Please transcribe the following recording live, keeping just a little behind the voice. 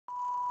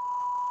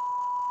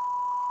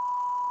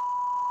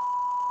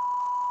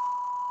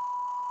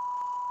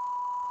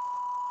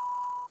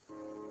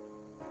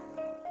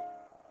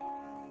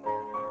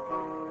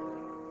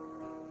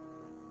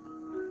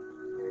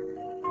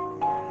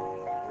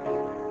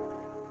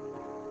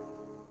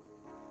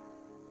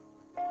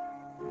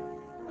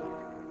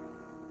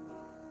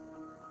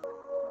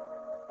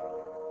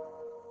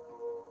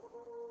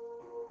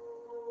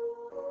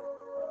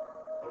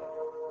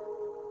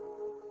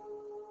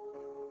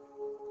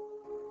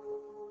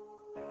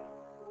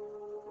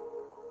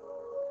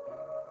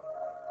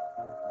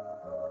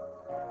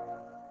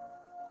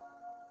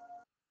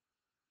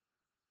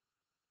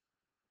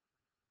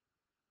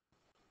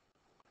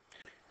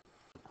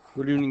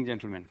Good evening,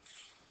 gentlemen.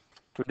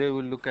 Today we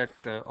will look at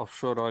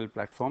offshore oil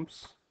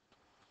platforms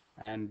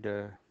and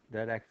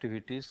their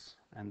activities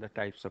and the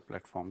types of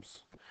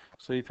platforms.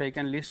 So, if I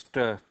can list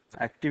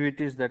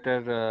activities that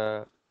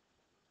are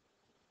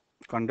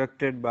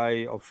conducted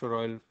by offshore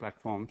oil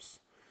platforms,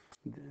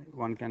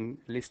 one can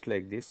list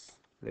like this.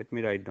 Let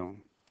me write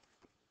down.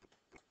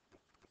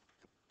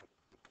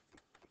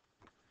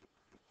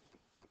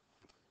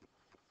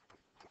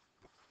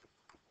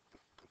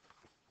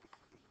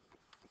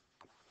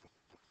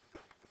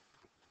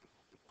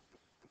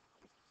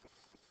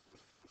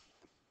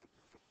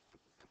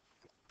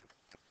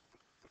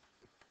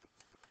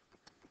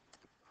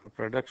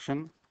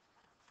 Production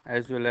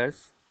as well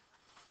as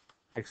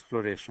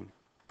exploration.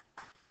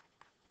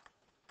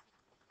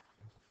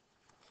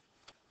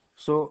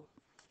 So,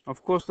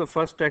 of course, the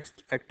first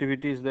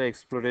activity is the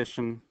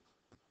exploration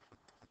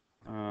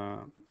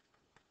of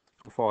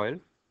oil.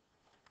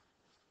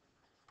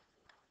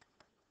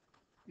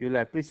 You will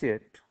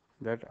appreciate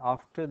that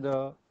after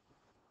the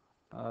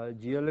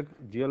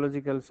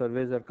geological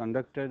surveys are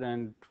conducted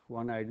and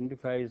one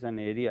identifies an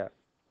area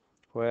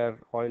where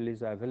oil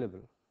is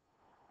available,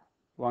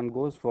 one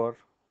goes for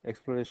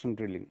exploration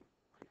drilling.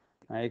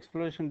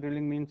 Exploration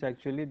drilling means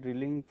actually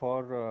drilling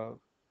for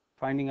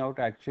finding out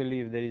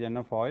actually if there is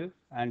enough oil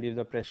and if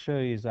the pressure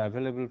is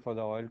available for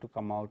the oil to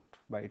come out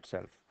by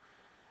itself.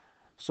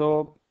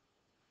 So,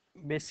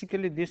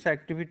 basically this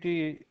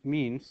activity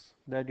means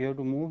that you have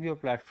to move your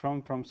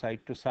platform from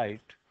site to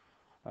site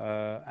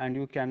and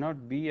you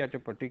cannot be at a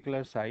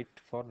particular site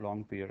for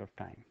long period of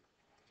time.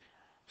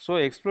 So,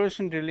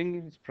 exploration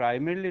drilling is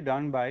primarily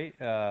done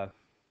by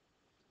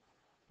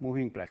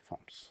moving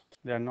platforms,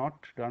 they are not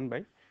done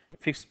by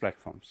fixed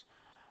platforms.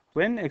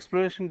 When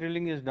exploration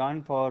drilling is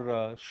done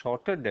for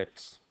shorter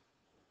depths,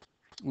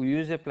 we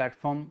use a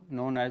platform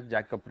known as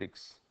jack-up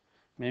rigs.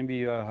 Maybe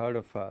you have heard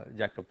of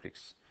jack-up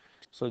rigs.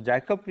 So,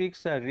 jack-up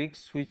rigs are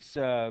rigs which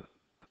are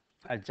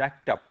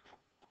jacked up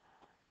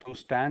to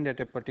stand at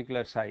a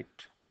particular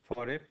site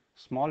for a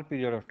small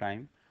period of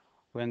time.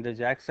 When the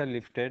jacks are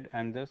lifted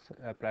and the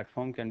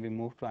platform can be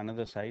moved to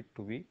another site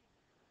to be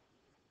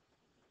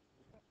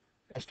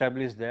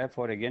established there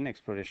for again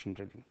exploration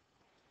drilling.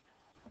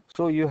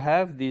 So, you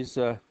have these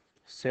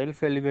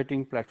self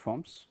elevating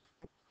platforms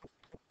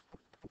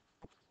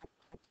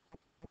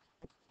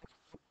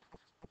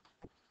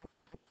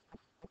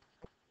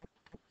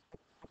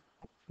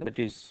that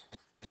is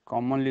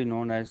commonly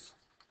known as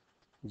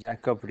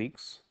jack-up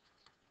rigs,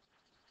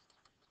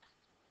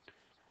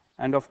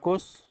 and of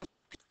course,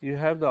 you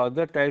have the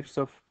other types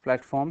of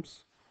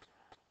platforms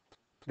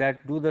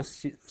that do the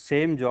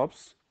same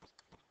jobs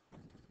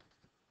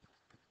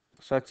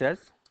such as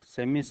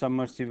semi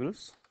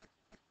submersibles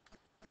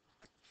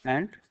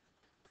and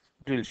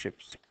drill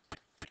ships.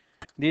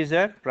 These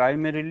are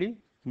primarily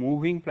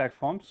moving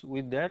platforms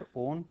with their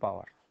own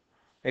power,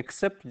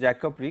 except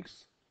jack-up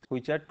rigs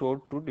which are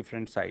towed to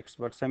different sites,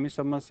 but semi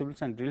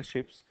submersibles and drill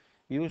ships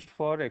used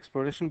for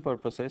exploration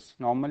purposes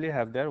normally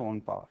have their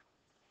own power.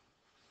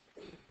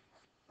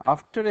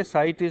 After a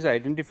site is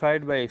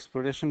identified by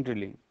exploration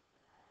drilling,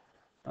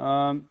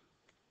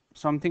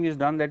 something is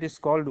done that is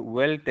called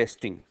well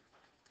testing.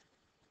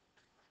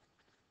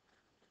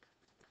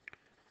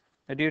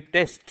 That you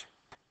test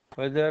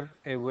whether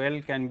a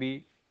well can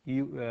be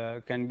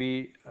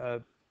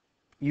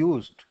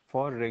used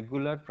for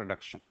regular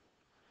production.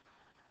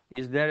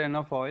 Is there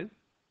enough oil?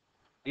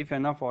 If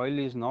enough oil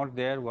is not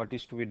there, what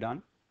is to be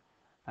done?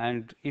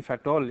 And if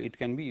at all it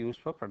can be used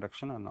for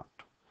production or not.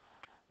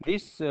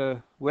 This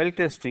well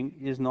testing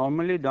is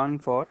normally done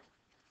for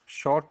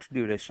short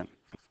duration.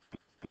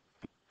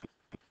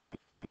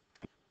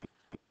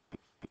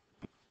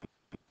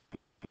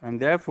 And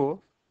therefore,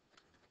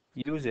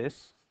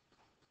 uses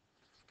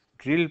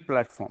drill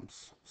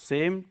platforms.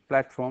 Same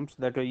platforms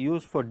that are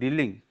used for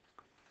drilling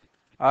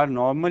are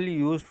normally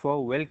used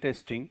for well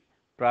testing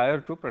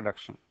prior to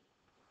production.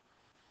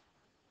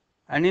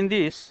 And in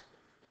this,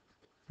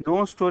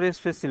 no storage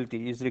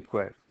facility is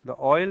required. The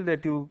oil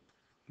that you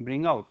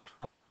bring out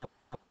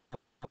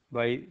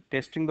by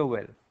testing the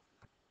well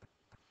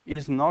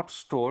is not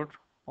stored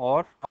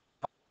or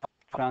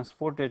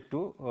transported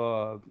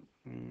to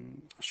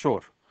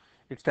shore.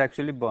 It is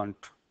actually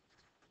burnt.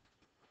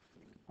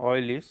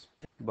 Oil is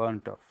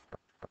burnt off.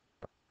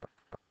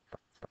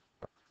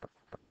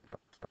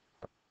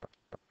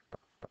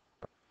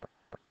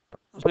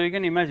 So, you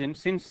can imagine,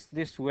 since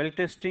this well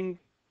testing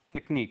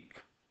technique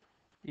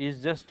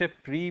is just a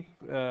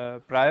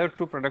prior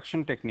to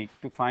production technique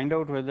to find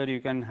out whether you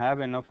can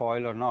have enough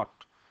oil or not,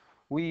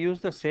 we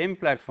use the same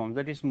platform,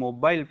 that is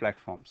mobile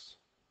platforms,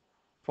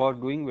 for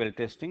doing well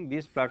testing.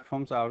 These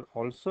platforms are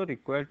also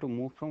required to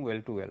move from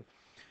well to well.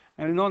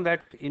 And you know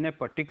that in a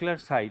particular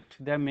site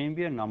there may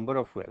be a number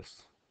of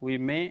wells. We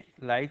may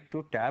like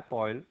to tap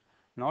oil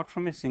not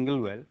from a single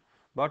well,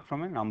 but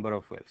from a number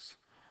of wells.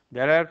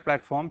 There are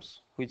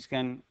platforms which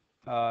can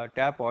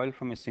tap oil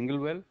from a single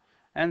well,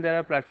 and there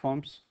are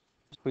platforms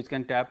which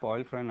can tap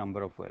oil from a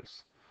number of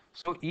wells.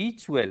 So,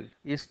 each well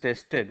is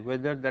tested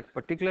whether that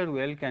particular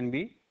well can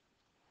be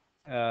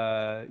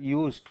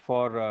used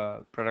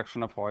for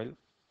production of oil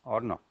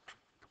or not.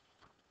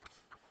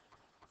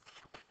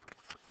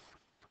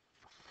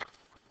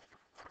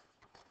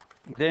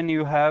 Then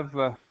you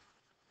have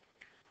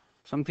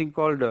something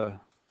called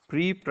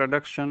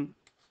pre-production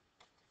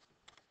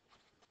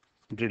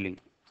drilling.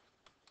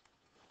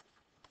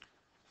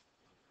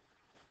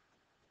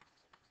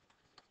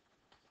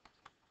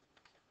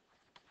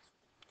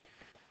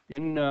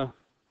 In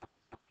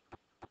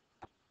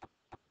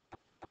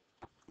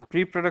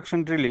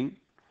pre-production drilling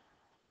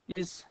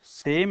is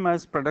same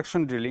as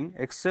production drilling,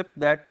 except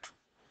that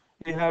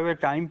you have a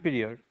time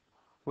period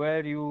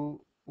where you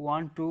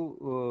want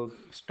to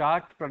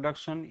start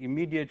production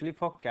immediately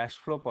for cash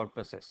flow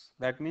purposes.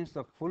 That means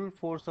the full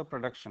force of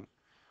production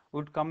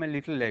would come a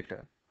little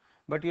later,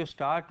 but you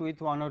start with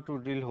 1 or 2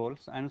 drill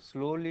holes and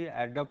slowly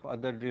add up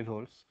other drill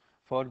holes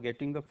for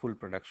getting the full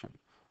production.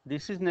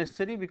 This is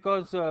necessary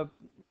because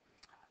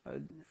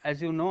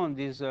as you know,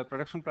 these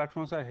production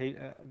platforms are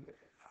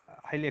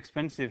highly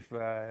expensive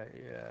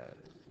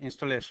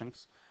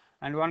installations,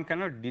 and one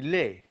cannot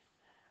delay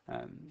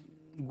um,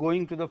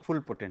 going to the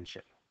full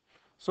potential.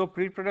 So,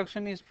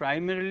 pre-production is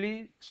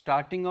primarily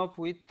starting off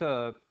with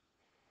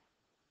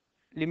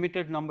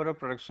limited number of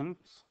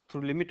productions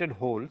through limited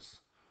holes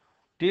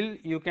till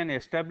you can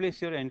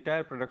establish your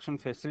entire production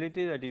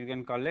facility, that you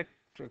can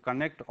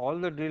connect all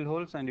the drill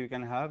holes and you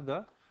can have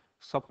the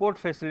support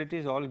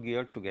facilities all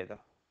geared together.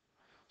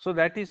 So,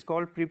 that is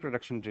called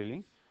pre-production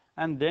drilling,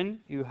 and then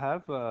you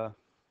have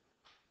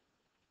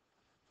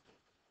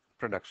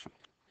production.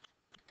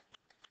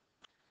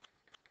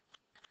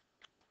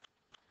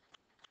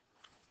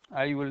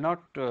 I will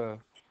not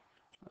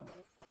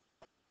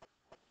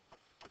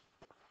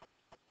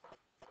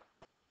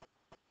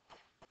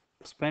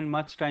spend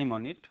much time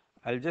on it.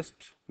 I will just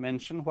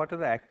mention what are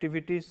the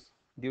activities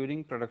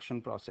during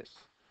production process.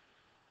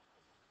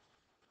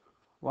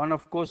 One,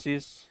 of course,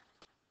 is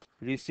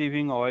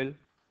receiving oil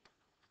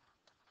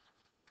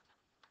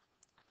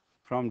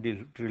from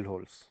drill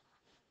holes.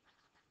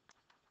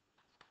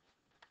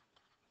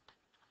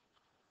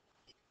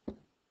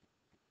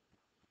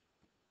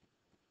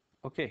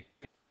 Okay.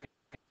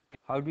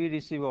 How do we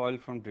receive oil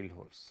from drill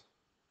holes?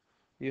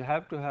 You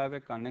have to have a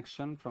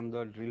connection from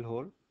the drill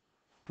hole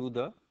to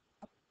the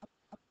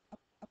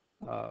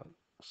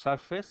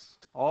surface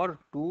or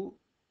to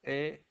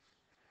a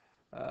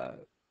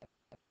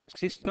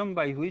system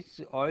by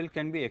which oil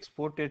can be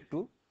exported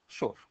to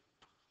shore.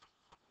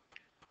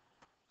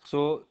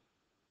 So,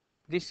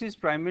 this is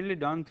primarily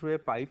done through a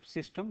pipe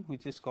system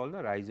which is called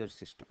a riser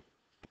system.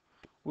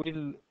 We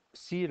will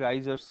see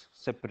risers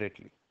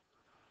separately.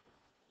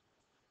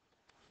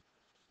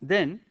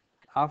 Then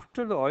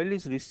after the oil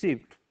is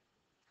received,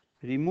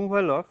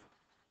 removal of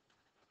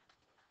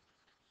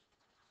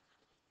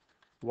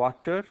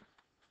water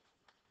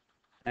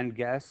and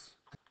gas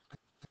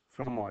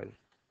from oil,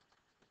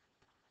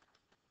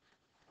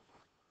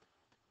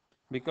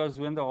 because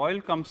when the oil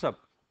comes up,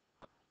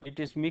 it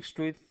is mixed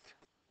with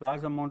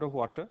large amount of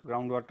water,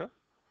 groundwater,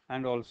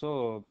 and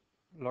also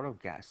a lot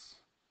of gas.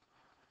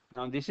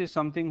 Now, this is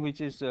something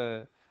which is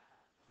very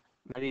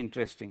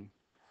interesting.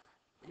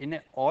 In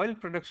an oil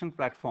production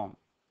platform,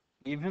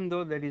 even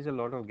though there is a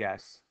lot of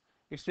gas,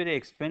 it is very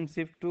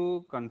expensive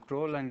to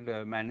control and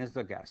manage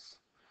the gas.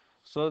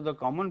 So, the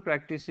common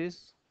practice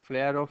is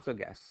flare off the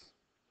gas.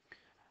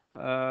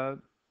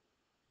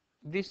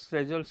 This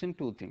results in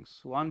two things.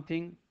 One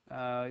thing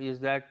is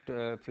that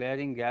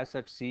flaring gas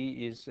at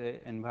sea is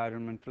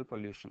environmental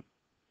pollution.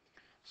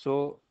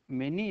 So,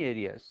 many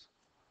areas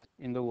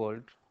in the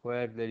world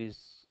where there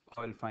is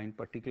oil find,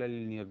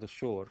 particularly near the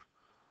shore,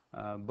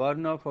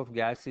 burn off of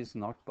gas is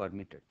not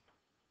permitted.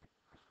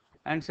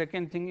 And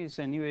second thing is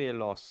anyway a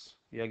loss.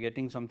 You are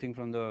getting something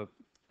from the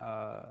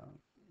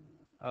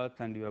earth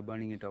and you are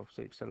burning it off,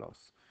 so it is a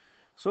loss.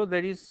 So,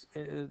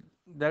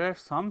 there are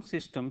some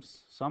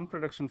systems, some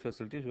production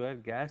facilities where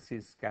gas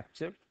is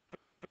captured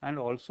and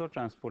also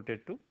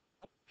transported to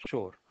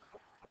shore.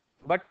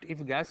 But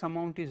if gas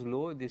amount is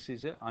low, this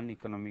is an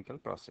uneconomical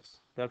process.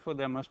 Therefore,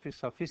 there must be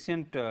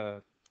sufficient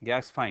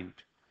gas find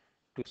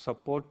to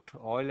support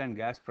oil and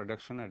gas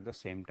production at the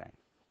same time.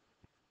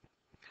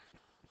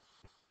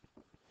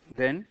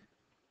 Then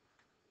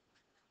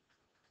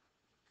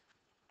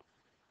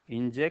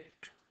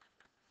inject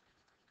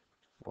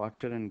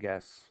water and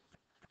gas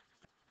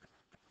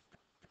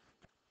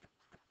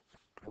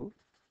to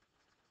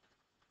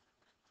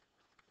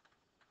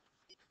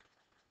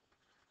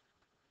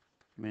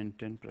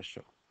maintain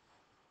pressure.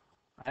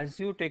 As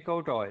you take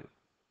out oil,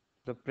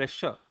 the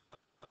pressure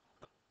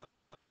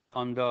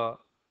on the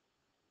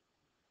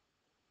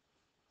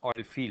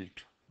oil field,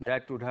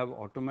 that would have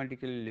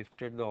automatically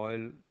lifted the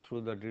oil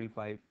through the drill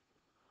pipe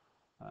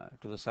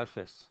to the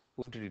surface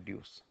would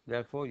reduce.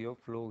 Therefore, your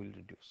flow will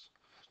reduce.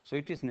 So,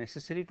 it is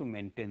necessary to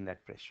maintain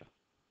that pressure.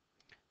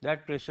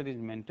 That pressure is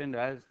maintained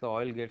as the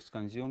oil gets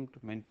consumed,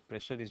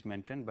 pressure is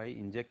maintained by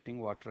injecting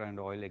water and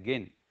oil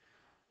again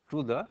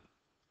to the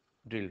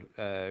drill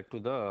to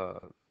the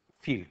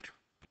field,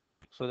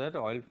 so that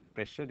oil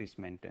pressure is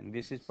maintained.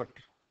 This is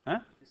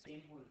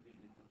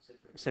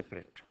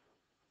Separate.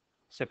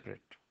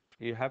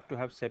 You have to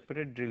have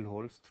separate drill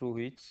holes through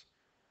which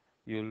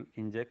you will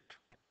inject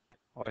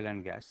oil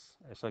and gas,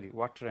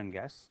 water and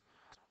gas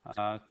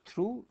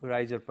through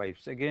riser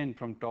pipes. Again,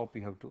 from top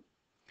you have to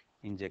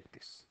inject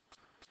this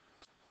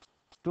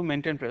to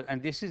maintain pressure,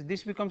 and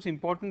this becomes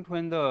important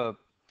when the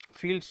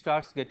field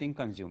starts getting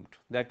consumed.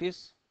 That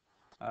is,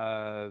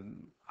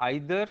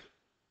 either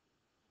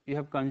you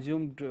have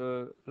consumed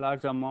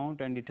large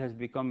amount and it has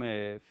become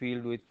a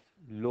field with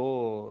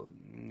low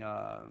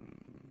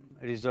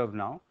reserve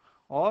now,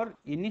 or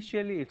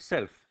initially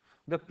itself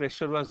the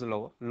pressure was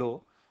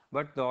low,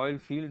 but the oil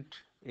field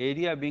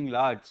area being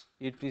large,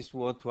 it is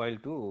worthwhile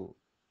to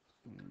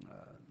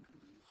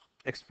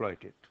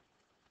exploit it.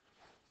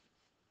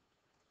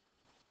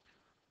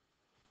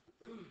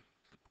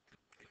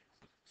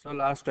 So,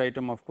 last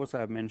item, of course, I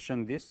have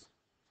mentioned this.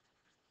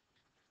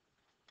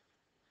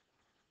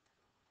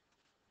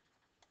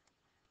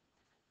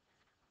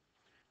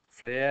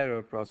 Flare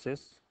or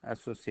process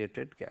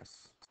associated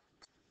gas.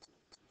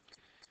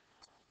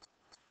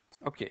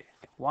 Okay.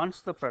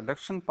 Once the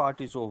production part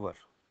is over,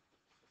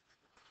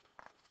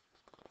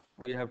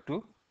 we have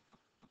to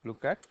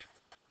look at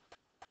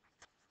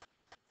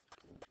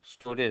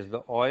storage,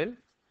 the oil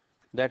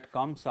that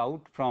comes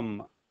out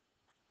from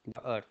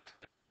the earth.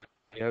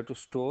 We have to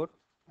store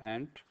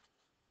and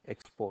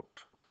export.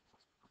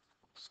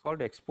 It's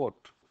called export.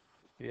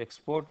 We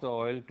export the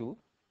oil to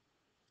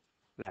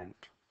land.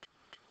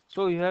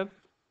 So, you have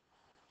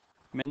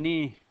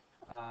many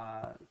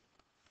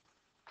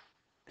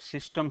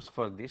systems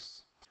for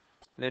this.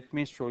 Let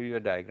me show you a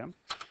diagram.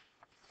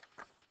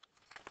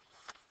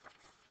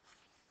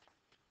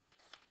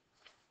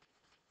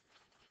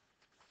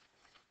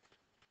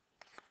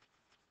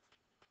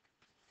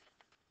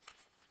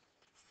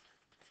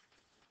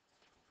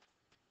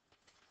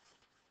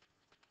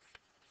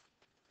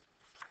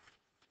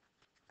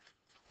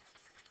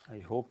 I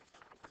hope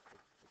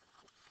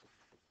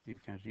you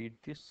can read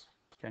this.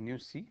 Can you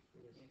see?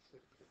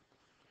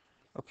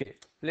 Okay,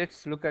 let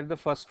us look at the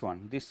first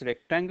one. These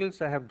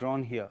rectangles I have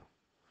drawn here,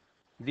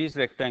 these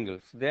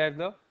rectangles, they are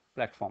the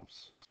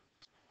platforms.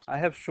 I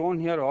have shown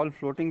here all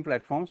floating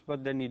platforms,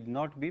 but they need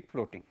not be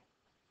floating.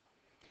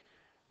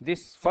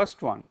 This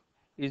first one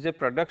is a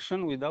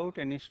production without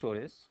any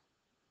storage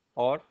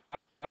or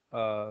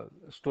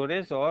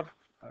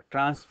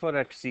transfer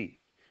at sea.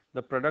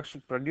 The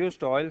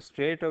produced oil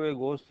straight away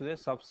goes to the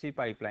subsea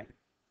pipeline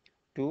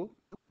to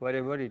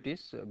wherever it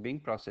is being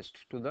processed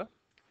to the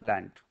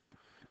land.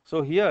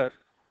 So, here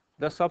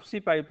the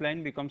subsea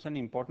pipeline becomes an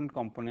important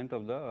component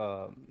of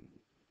the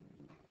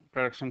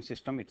production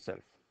system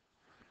itself.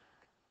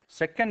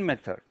 Second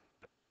method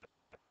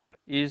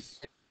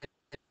is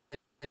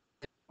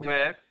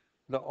where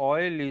the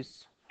oil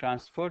is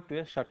transferred to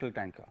a shuttle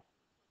tanker.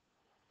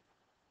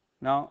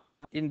 Now,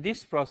 in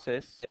this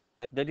process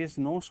there is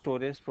no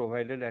storage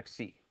provided at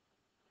sea.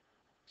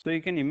 So,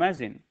 you can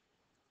imagine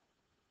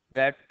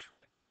that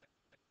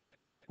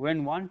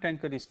when one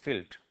tanker is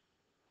filled,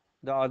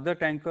 the other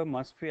tanker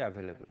must be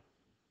available,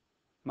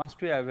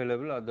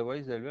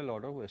 otherwise there will be a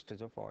lot of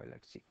wastage of oil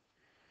at sea.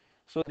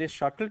 So, this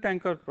shuttle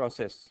tanker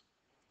process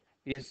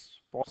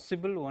is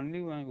possible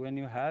only when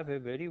you have a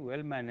very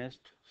well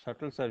managed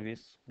shuttle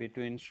service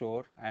between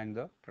shore and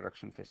the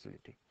production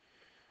facility.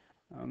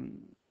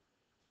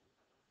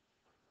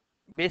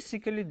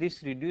 Basically,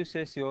 this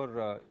reduces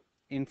your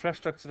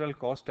infrastructural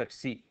cost at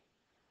sea,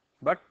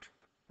 but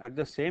at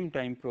the same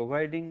time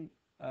providing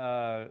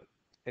a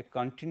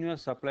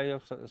continuous supply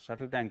of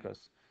shuttle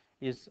tankers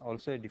is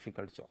also a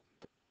difficult job.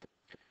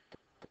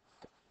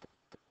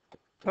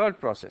 Third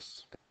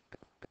process,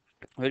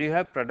 where you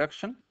have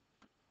production,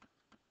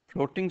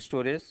 floating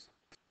storage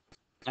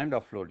and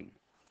offloading,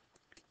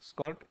 it is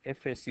called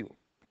FSU,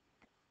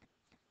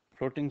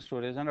 floating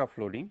storage and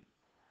offloading.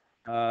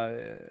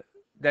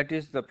 That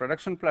is, the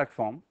production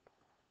platform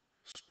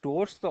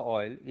stores the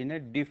oil in a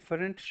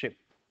different ship,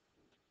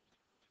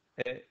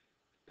 a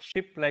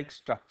ship like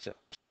structure.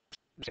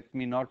 Let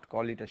me not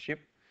call it a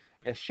ship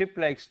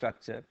like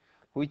structure,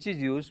 which is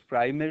used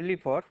primarily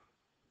for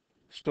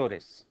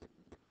storage,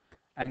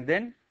 and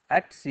then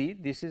at sea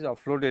this is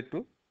offloaded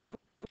to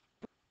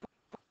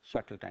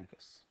shuttle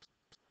tankers.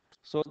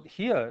 So,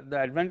 here the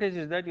advantage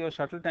is that your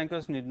shuttle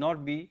tankers need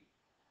not be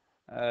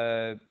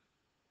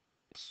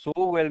so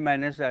well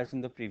managed as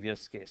in the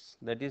previous case.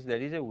 That is, there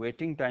is a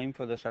waiting time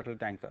for the shuttle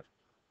tanker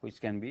which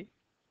can be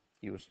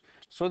used.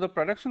 So, the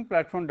production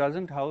platform does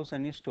not house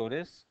any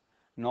storage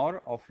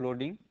nor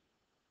offloading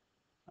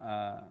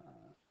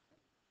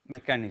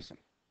mechanism,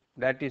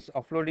 that is,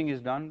 offloading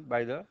is done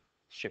by the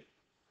ship.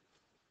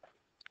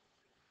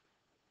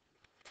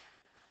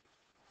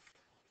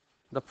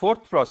 The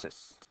fourth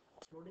process,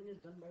 Offloading is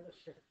done by the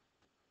ship.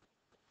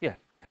 Yeah,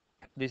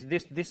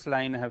 this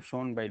line I have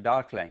shown by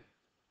dark line,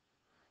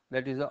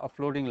 that is the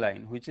offloading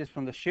line which is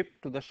from the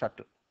ship to the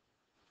shuttle.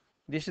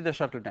 This is the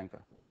shuttle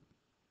tanker.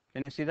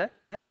 Can you see that?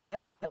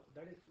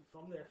 That is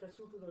from the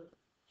FSU to the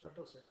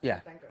shuttle set. Yeah,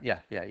 Tanker.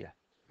 yeah.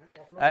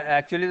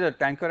 Actually, the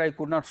tanker I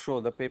could not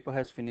show, the paper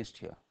has finished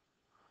here.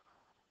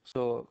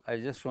 So, I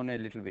just shown a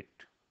little bit.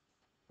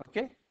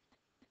 Okay.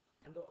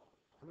 And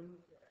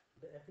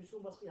the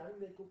FSU must be having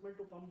the equipment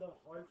to pump the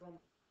oil from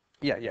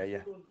Yeah,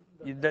 FSU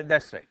to the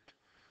that's right.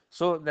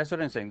 So, that is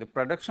what I am saying. The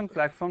production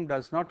platform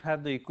does not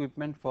have the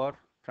equipment for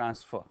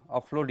transfer,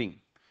 offloading.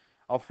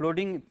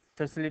 Offloading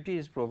facility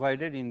is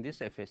provided in this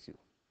FSU.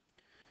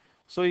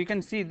 So, you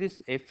can see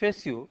this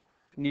FSU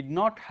need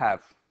not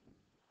have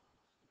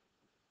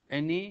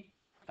any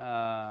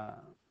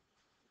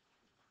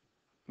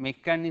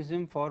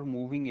mechanism for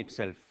moving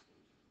itself.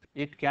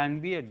 It can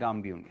be a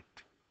dumb unit.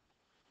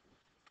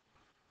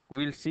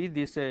 We will see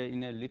this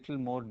in a little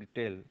more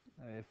detail,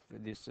 if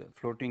these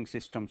floating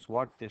systems,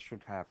 what they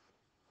should have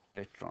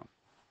later on.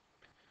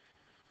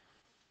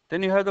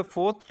 Then you have the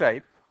fourth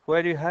type,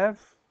 where you have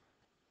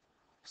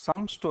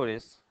some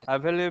storage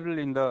available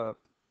in the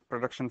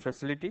production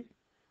facility,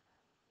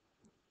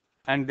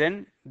 and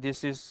then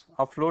this is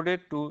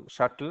offloaded to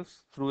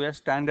shuttles through a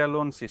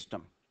standalone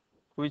system,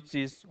 which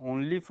is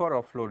only for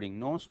offloading,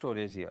 no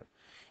storage here.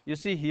 You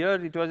see, here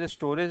it was a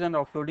storage and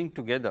offloading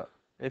together,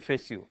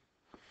 FSU.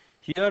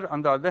 Here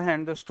on the other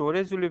hand, the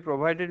storage will be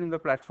provided in the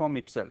platform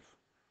itself.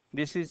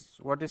 This is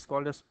what is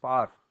called a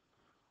spar.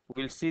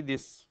 We will see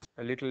this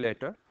a little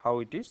later how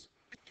it is.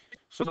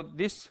 So,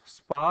 this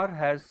spar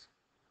has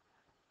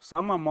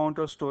some amount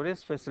of storage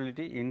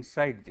facility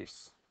inside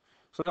this.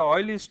 So, the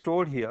oil is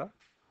stored here,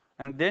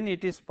 and then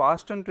it is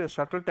passed into a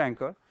shuttle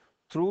tanker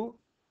through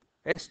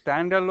a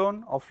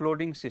standalone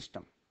offloading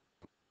system.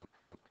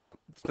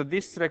 So,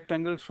 this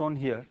rectangle shown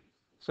here,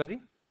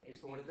 sorry,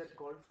 So what is that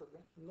called for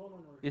them? no, no,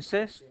 no. it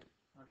says,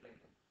 Not like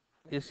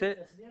that. it's a,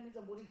 SDN is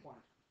a moving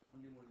point.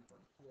 Only moving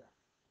point.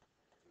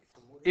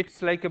 Yeah.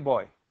 it's like a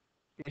buoy.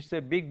 It's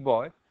a big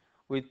buoy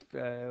with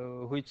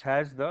which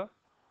has the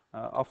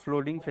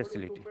offloading All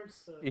facility.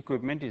 equipments,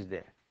 Equipment is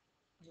there.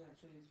 Yeah,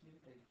 actually it's very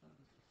tight. No?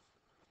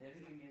 There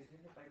is immediately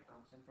the pipe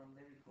comes and from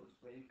there it goes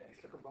very tight.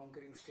 It's like a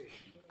bunkering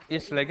station.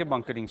 It's like a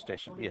bunkering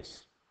station.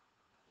 Yes.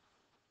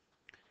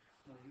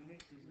 No,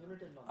 unit is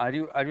Unit is not.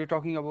 Are you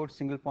talking about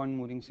single point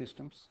mooring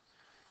systems?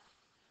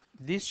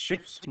 These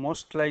ships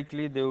most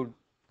likely they would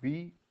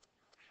be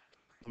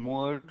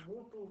moored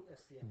Move to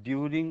SDN.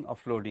 during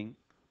offloading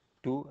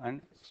to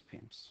an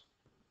SPMs.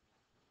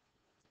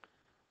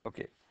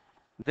 Okay.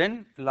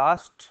 Then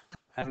last,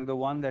 and the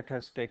one that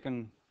has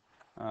taken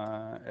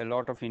a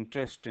lot of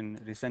interest in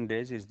recent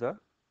days is the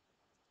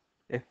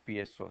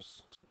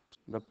FPSOs,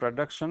 the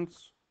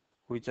productions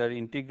which are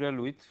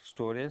integral with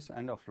storage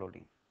and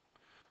offloading.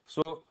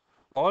 So,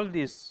 all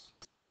this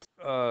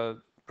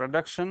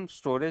production,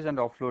 storage and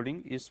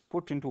offloading is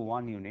put into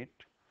one unit,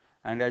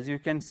 and as you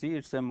can see,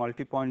 it is a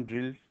multi-point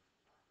drill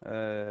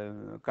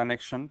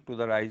connection to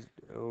the rise,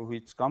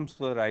 which comes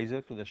to the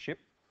riser to the ship,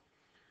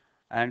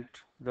 and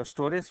the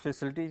storage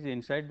facility is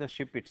inside the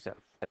ship itself.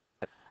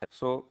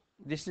 So,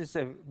 this is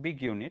a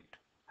big unit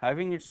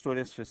having its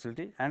storage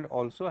facility and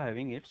also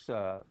having its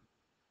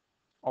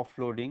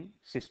offloading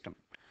system.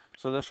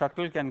 So, the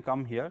shuttle can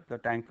come here, the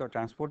tanker,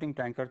 transporting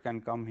tanker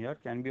can come here,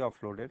 can be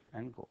offloaded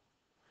and go.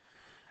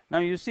 Now,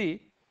 you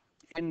see,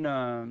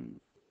 in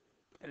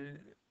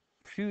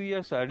few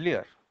years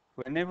earlier,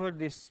 whenever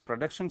these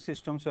production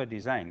systems were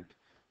designed,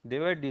 they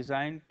were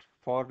designed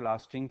for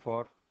lasting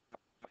for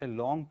a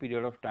long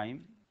period of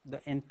time, the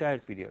entire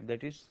period,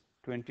 that is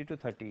 20 to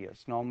 30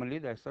 years. Normally,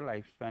 that is the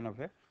lifespan of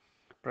a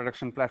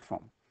production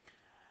platform.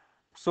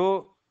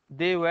 So,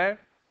 they were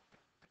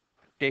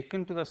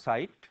taken to the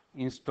site,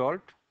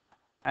 installed,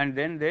 and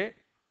then they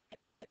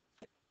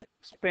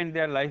spent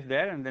their life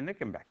there, and then they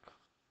came back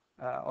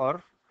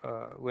or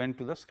went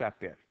to the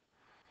scrapyard.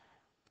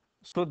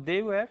 So,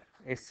 they were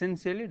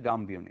essentially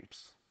dumb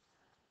units,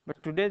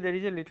 but today there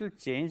is a little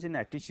change in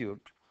attitude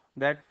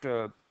that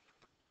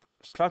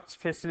such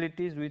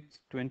facilities with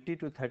 20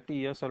 to 30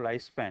 years of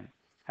lifespan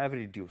have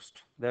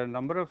reduced. There are a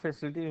number of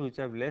facilities which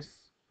have less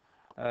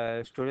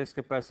storage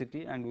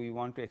capacity and we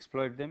want to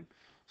exploit them.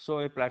 So,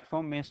 a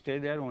platform may stay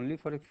there only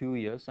for a few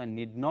years and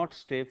need not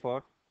stay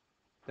for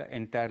the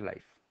entire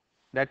life.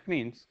 That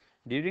means,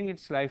 during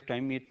its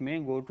lifetime it may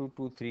go to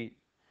 2-3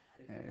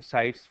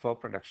 sites for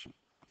production.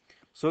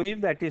 So, if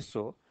that is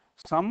so,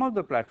 some of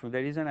the platform,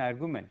 there is an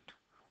argument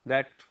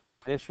that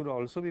they should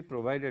also be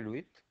provided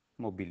with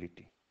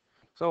mobility.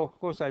 So, of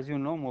course, as you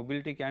know,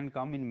 mobility can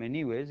come in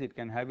many ways. It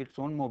can have its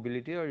own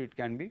mobility or it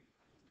can be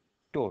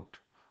towed.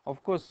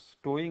 Of course,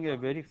 towing a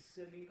very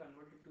being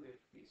converted to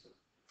FPSO.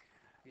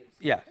 Yes.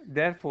 yeah.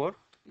 Therefore,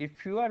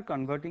 if you are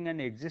converting an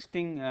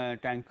existing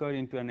tanker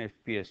into an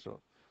FPSO,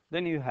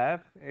 then you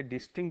have a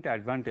distinct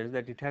advantage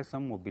that it has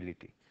some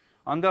mobility.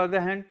 On the other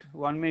hand,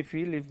 one may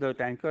feel if the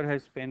tanker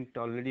has spent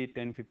already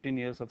 10-15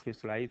 years of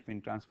its life in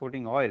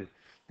transporting oil,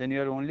 then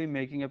you are only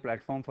making a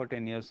platform for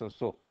 10 years or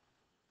so.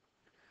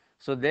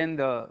 So, then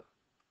the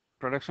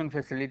production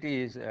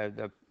facility is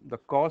the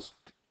cost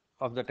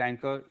of the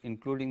tanker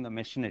including the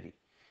machinery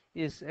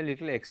is a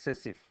little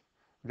excessive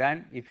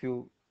than if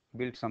you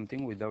build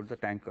something without the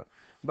tanker.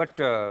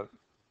 But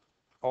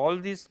all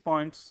these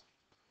points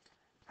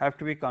have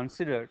to be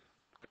considered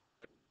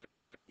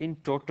in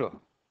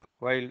toto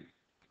while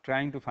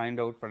trying to find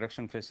out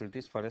production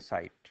facilities for a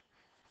site,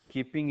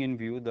 keeping in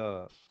view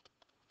the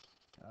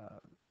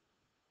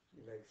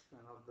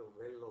lifespan of the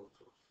well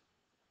also.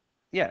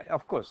 yeah,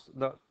 of course,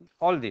 the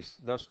all this,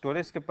 the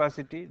storage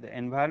capacity, the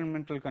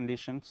environmental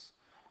conditions,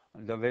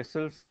 the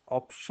vessels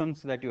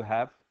options that you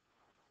have,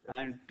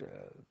 and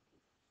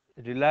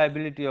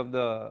reliability of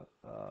the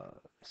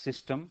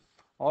system,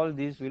 all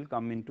these will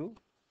come into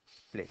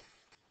play.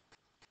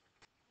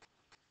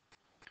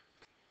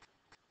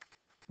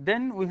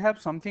 Then we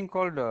have something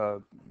called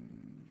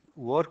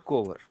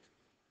workover.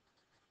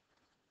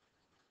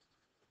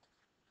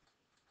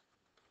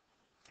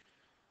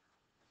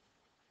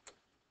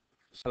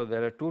 So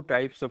there are two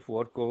types of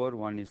workover,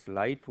 one is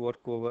light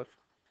workover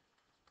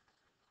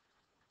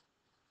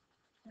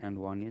and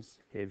one is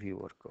heavy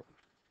workover.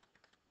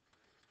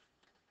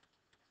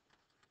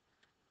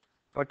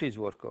 What is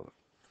workover?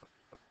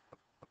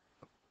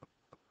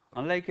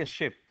 Unlike a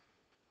ship,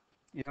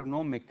 you have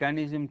no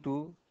mechanism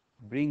to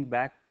bring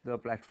back the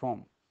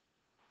platform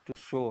to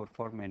shore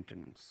for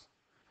maintenance.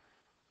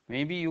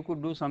 Maybe you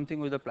could do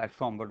something with the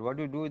platform, but what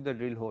do you do with the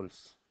drill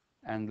holes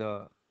and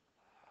the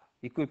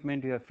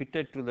equipment you have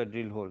fitted to the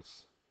drill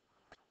holes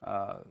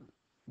uh,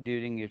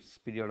 during its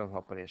period of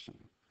operation?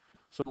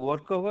 So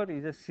workover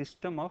is a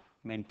system of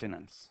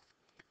maintenance,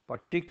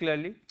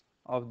 particularly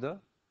of the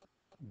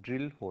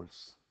drill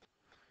holes.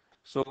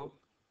 So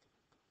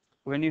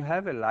when you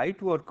have a light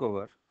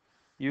workover,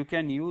 you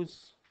can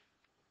use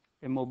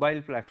a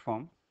mobile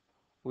platform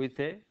with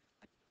a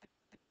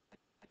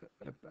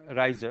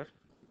riser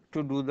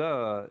to do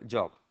the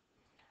job.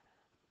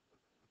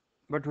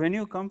 But when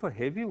you come for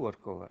heavy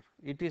workover,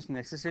 it is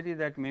necessary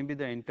that maybe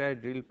the entire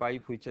drill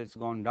pipe which has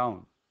gone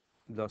down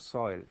the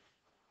soil,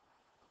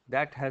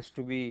 that has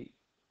to be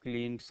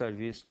cleaned,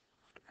 serviced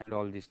and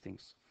all these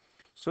things.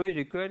 So you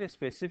require a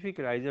specific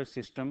riser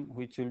system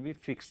which will be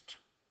fixed.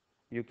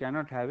 You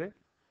cannot have a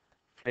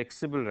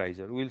flexible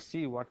riser. We will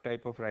see what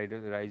type of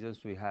risers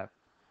we have.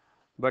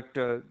 But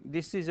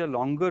this is a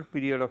longer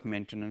period of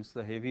maintenance,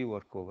 the heavy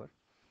workover,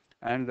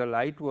 and the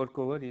light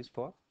workover is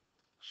for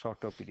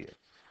shorter period.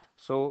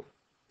 So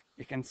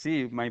you can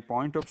see, my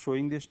point of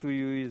showing this to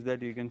you is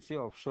that you can see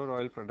offshore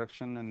oil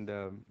production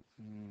and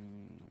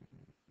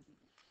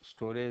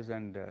storage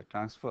and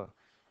transfer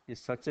is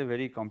such a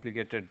very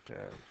complicated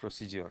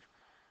procedure.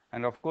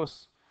 And of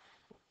course,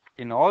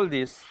 in all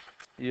this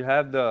you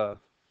have the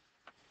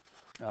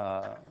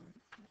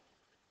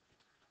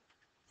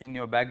in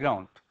your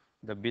background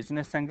the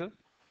business angle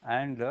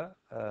and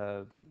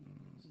the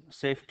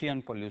safety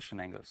and pollution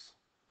angles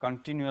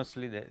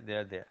continuously they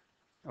are there.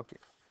 Okay.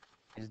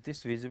 Is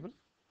this visible?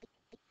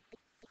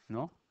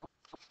 No?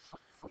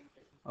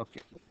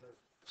 Okay.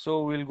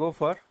 So we will go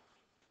for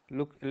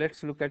let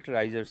us look at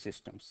riser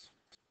systems.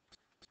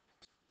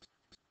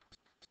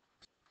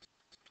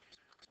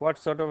 What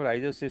sort of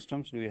riser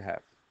systems do we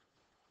have?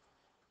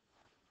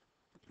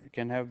 You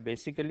can have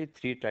basically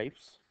three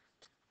types.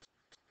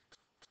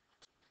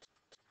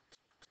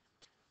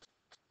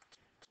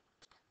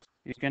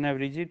 You can have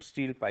rigid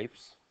steel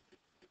pipes,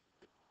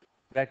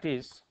 that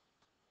is,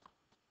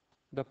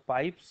 the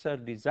pipes are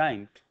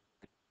designed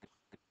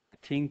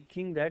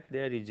thinking that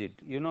they are rigid.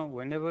 You know,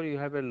 whenever you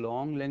have a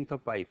long length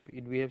of pipe,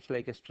 it behaves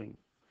like a string,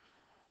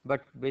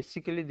 but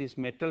basically these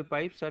metal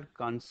pipes are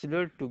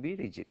considered to be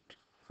rigid.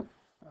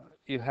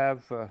 You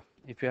have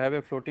if you have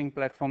a floating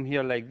platform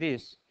here like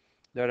this,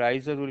 the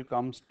riser will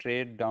come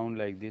straight down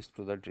like this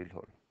to the drill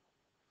hole.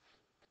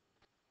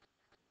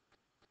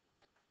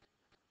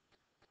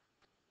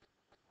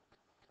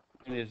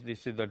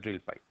 This is the drill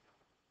pipe.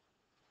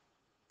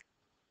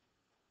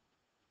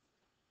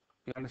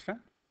 You understand?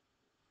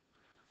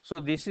 So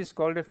this is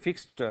called a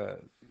fixed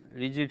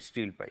rigid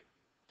steel pipe.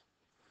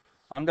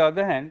 On the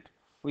other hand,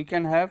 we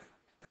can have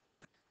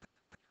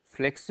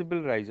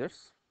flexible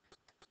risers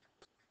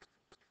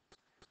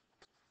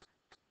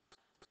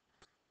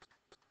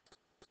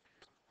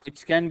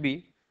which can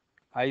be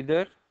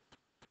either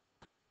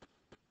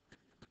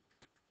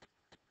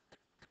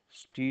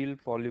steel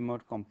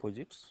polymer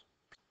composites.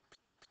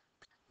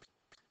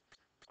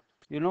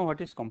 You know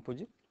what is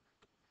composite?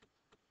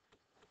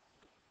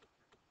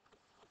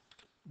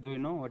 Do you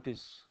know what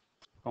is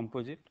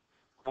composite?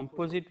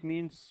 Composite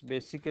means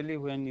basically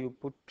when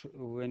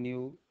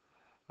you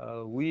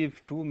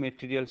weave two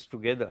materials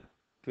together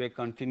to a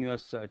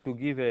continuous to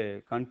give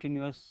a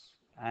continuous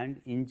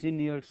and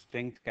engineered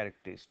strength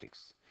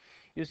characteristics.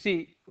 You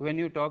see, when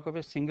you talk of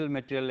a single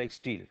material like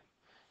steel,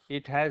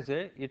 it's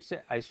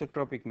a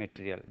isotropic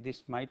material.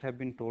 This might have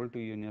been told to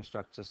you in your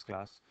structures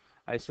class.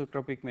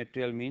 Isotropic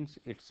material means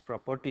its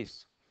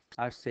properties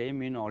are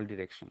same in all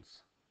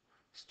directions.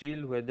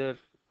 Steel, whether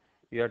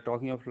you are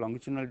talking of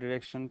longitudinal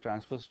direction,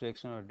 transverse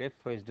direction or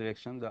depth wise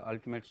direction, the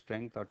ultimate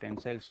strength or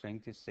tensile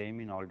strength is same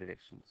in all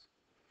directions.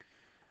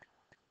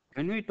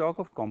 When we talk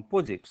of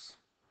composites,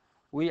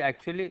 we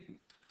actually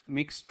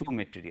mix two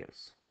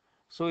materials.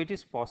 So it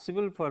is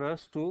possible for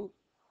us to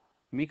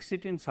mix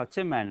it in such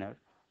a manner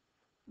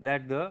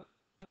that the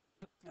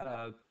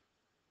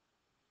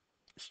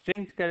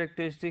strength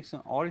characteristics in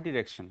all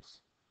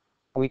directions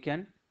we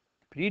can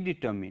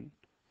predetermine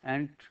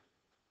and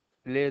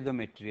lay the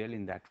material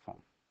in that form.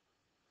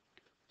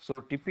 So,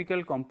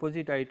 typical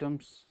composite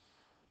items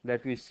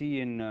that we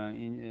see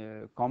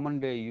in common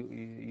day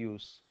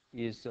use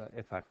is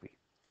FRP,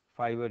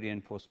 fiber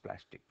reinforced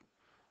plastic.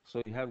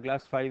 So, you have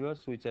glass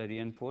fibers which are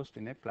reinforced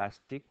in a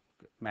plastic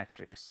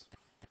matrix.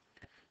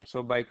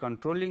 So, by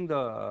controlling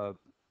the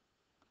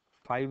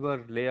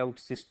fiber layout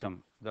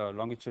system, the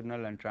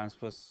longitudinal and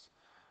transverse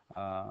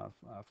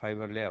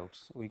fiber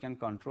layouts, we can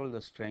control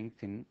the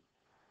strength in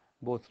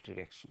both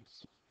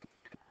directions.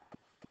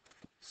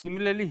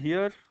 Similarly,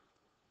 here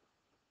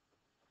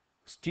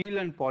steel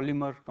and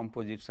polymer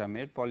composites are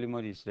made.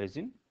 Polymer is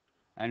resin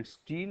and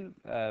steel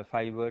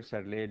fibers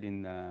are laid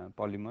in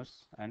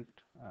polymers and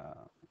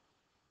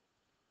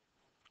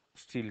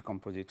steel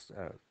composites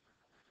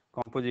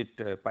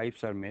composite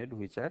pipes are made,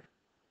 which are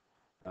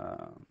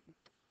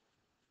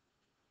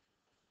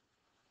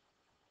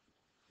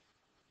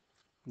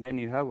then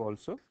you have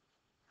also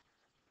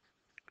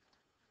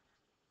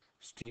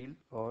steel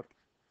or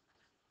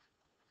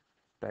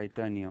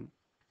titanium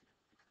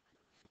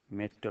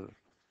metal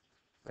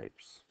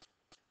pipes.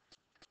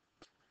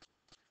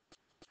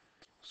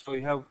 So,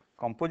 you have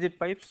composite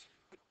pipes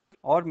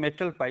or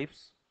metal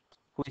pipes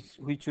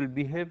which will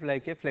behave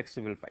like a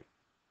flexible pipe.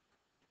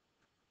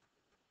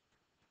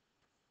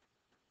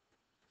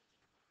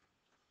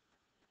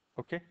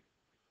 Okay,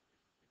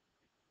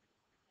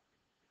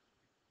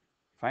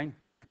 fine,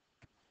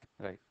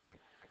 right.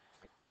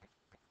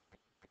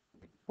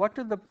 What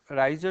are the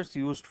risers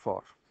used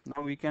for?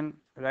 Now, we can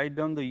write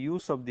down the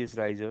use of these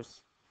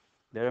risers.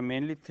 There are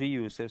mainly three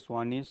uses.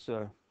 One is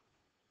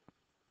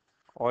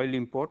oil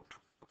import,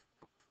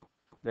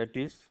 that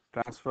is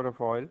transfer of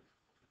oil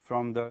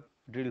from the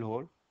drill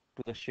hole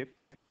to the ship.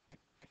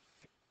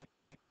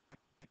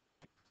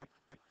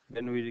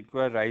 Then we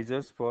require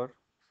risers for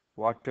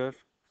water,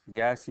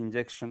 gas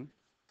injection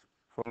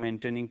for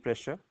maintaining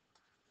pressure.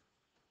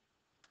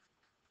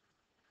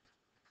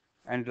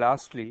 And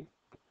lastly,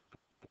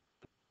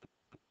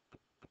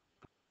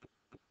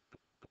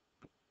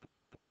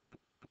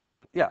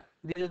 yeah,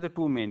 these are the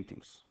two main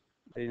things.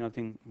 There is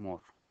nothing more.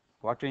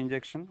 Water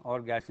injection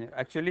or gas.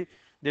 Actually,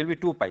 there will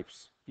be two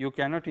pipes. You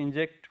cannot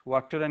inject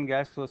water and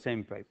gas through the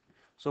same pipe.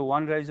 So,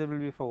 one riser will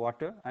be for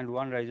water and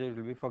one riser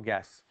will be for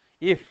gas,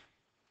 if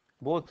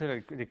both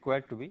are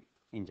required to be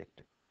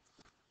injected.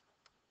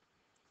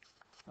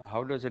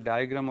 How does a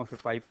diagram of a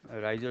pipe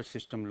riser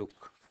system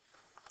look?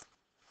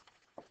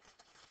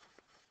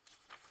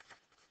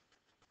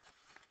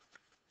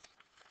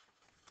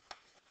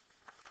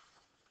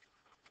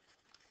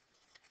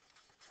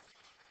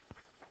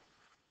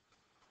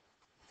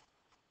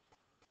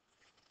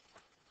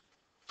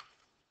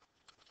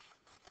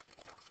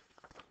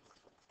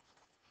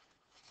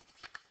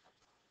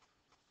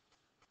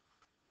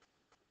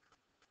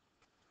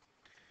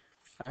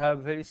 I have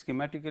very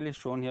schematically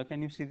shown here.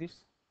 Can you see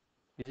this?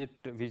 Is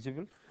it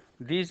visible?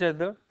 These are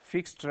the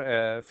fixed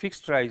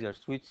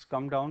risers which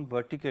come down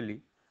vertically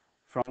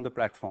from the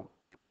platform,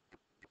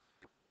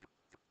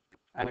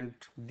 and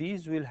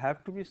these will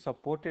have to be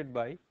supported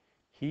by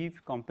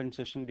heave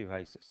compensation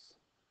devices.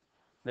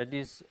 That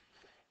is,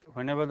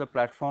 whenever the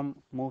platform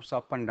moves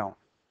up and down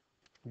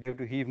due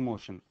to heave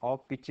motion or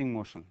pitching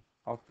motion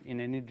of in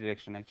any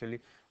direction. Actually,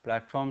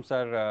 platforms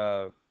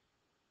are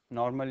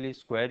normally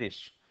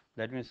squarish,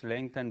 that means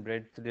length and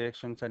breadth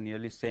directions are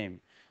nearly same.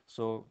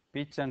 So,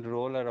 pitch and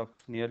roll are of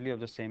nearly of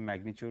the same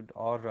magnitude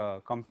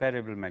or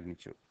comparable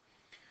magnitude.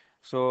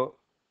 So,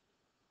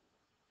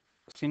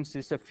 since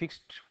this is a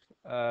fixed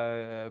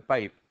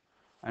pipe,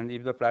 and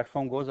if the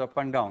platform goes up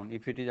and down,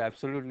 if it is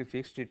absolutely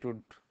fixed, it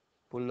would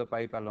pull the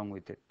pipe along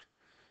with it.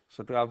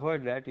 So, to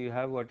avoid that, you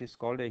have what is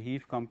called a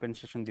heave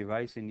compensation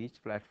device in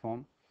each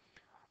platform,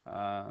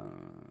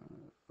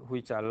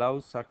 which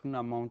allows certain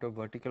amount of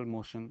vertical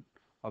motion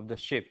of the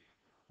ship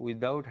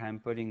without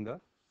hampering the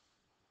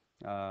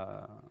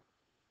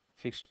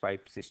fixed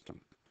pipe system.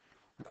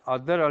 The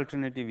other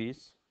alternative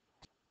is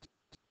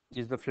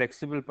the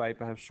flexible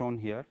pipe I have shown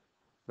here.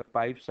 The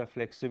pipes are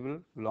flexible,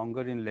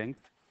 longer in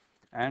length,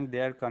 and they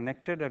are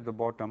connected at the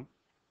bottom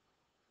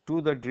to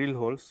the drill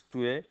holes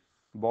to a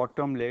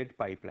bottom laid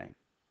pipeline.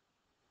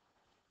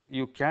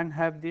 You can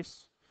have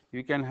this,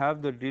 you can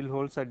have the drill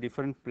holes at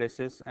different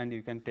places and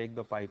you can take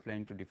the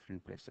pipeline to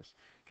different places.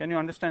 Can you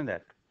understand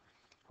that?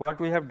 What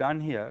we have done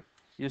here,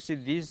 you see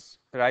these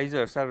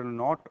risers are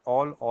not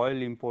all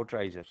oil import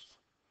risers.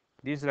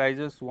 These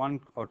risers, one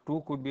or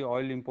two could be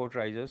oil import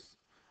risers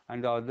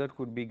and the other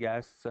could be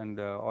gas and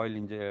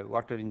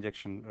water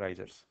injection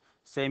risers.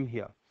 Same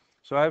here.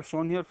 So, I have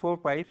shown here 4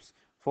 pipes,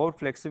 4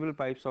 flexible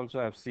pipes also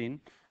I have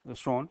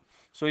shown.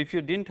 So, if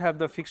you did not have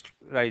the fixed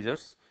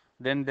risers,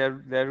 then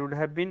there would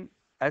have been,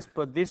 as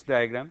per this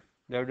diagram,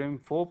 there would have been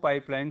 4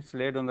 pipelines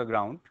laid on the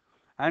ground,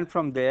 and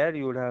from there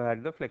you would have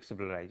had the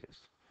flexible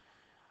risers.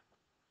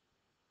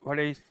 What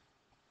I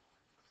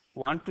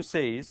want to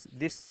say is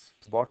this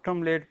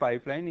bottom laid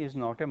pipeline is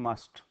not a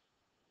must.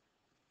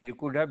 You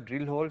could have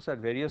drill holes at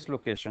various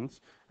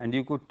locations and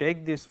you could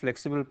take this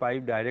flexible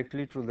pipe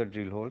directly through the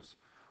drill holes,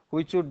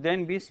 which would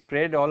then be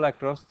spread all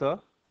across the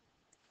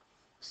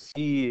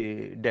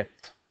sea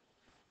depth.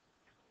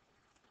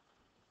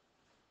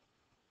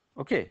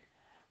 Okay.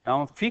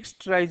 Now,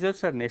 fixed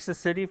risers are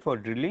necessary for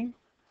drilling,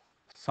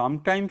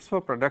 sometimes for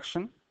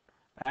production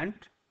and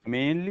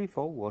mainly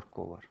for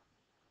workover,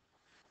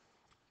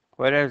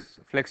 whereas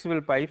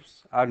flexible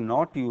pipes are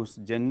not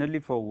used generally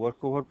for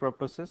workover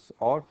purposes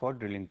or for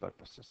drilling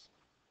purposes.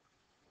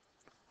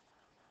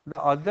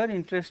 The other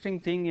interesting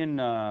thing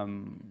in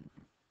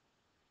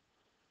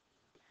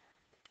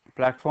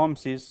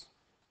platforms is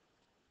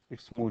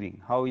its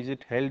mooring. How is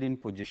it held in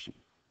position?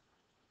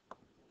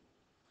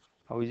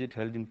 How is it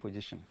held in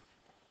position?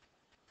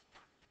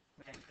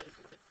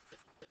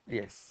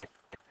 Yes,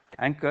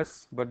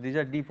 anchors, but these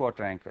are deep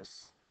water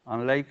anchors,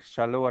 unlike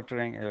shallow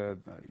water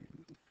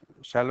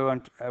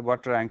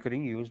water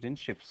anchoring used in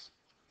ships.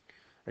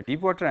 A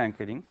deep water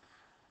anchoring,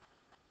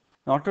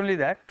 not only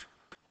that,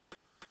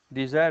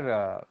 these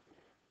are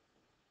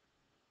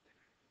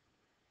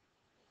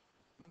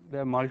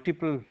there are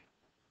multiple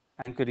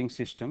anchoring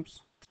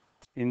systems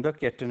in the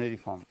catenary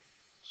form.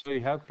 So,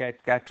 you have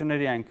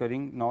catenary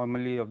anchoring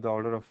normally of the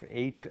order of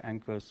 8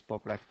 anchors per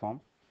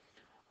platform.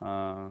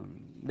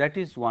 That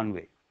is one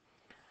way.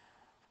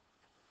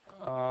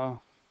 How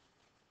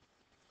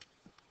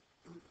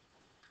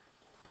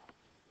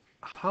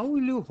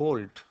will you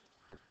hold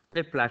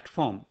a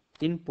platform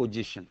in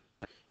position?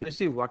 You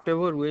see,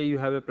 whatever way you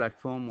have a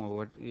platform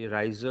or a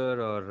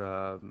riser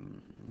or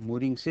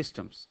mooring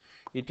systems,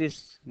 it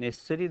is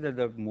necessary that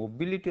the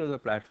mobility of the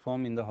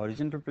platform in the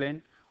horizontal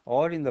plane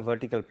or in the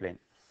vertical plane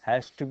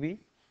has to be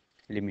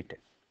limited.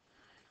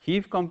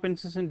 Heave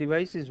compensation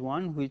device is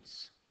one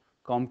which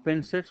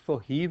compensates for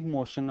heave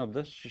motion of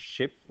the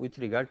ship with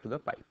regard to the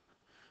pipe.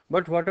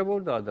 But what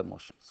about the other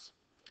motions?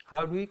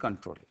 How do we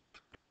control it?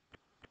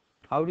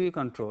 How do you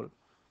control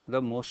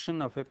the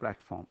motion of a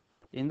platform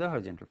in the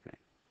horizontal plane?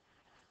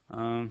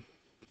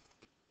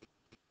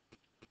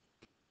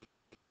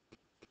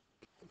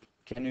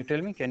 Can you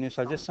tell me? Can you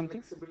suggest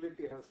something?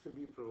 Flexibility has to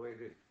be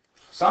provided.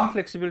 Some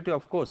flexibility,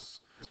 of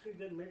course.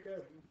 Then make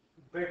a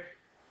bed,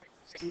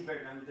 sea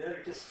bed, and there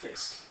it is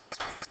fixed.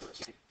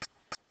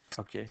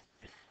 Okay,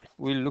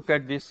 we will look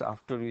at this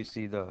after we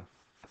see the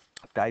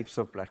types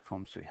of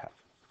platforms we have.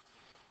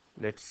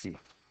 Let us see.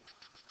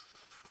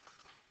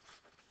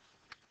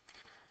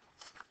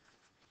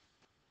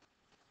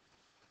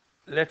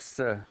 Let us.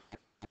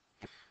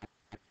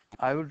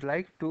 I would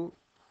like to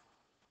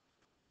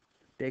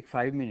take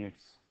 5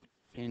 minutes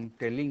in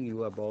telling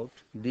you about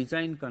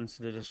design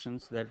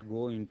considerations that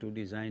go into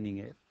designing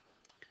a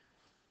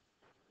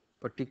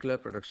particular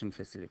production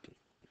facility.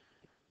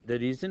 The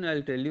reason I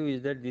will tell you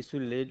is that this will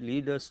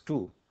lead us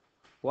to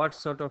what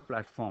sort of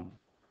platform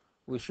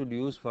we should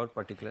use for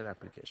particular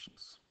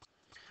applications.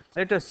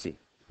 Let us see.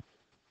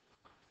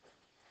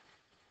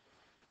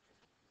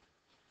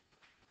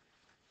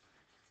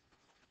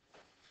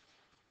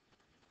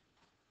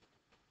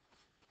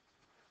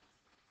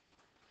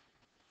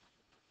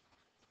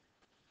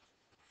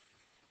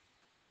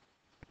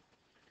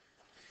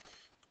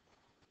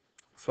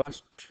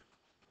 First,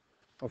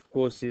 of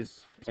course,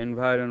 is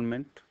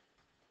environment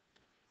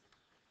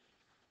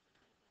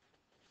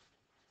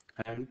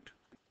and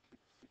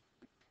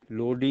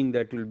loading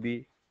that will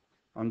be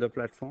on the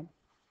platform,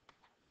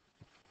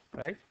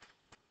 right?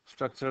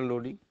 Structural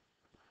loading.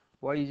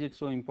 Why is it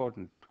so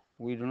important?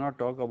 We do not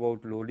talk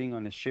about loading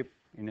on a ship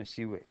in a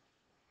seaway.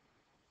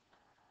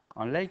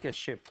 Unlike a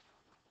ship,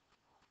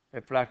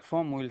 a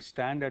platform will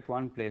stand at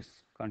one place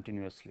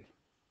continuously,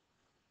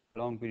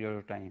 long period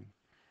of time.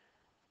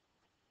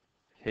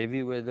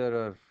 Heavy weather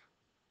or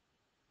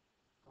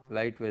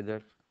light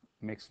weather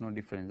makes no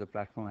difference, the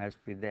platform has to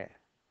be there.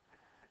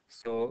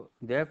 So,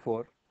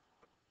 therefore,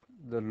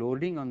 the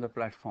loading on the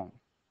platform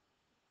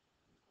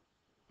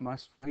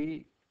must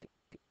be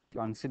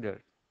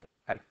considered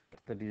at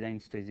the design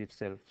stage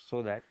itself,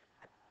 so that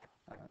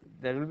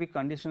there will be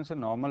conditions of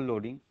normal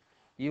loading.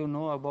 You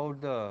know about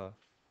the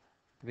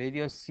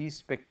various sea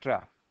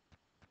spectra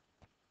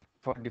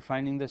for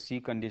defining the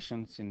sea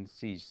conditions in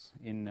seas,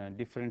 in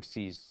different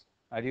seas.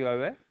 Are you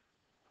aware?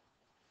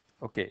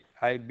 Okay,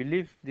 I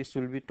believe this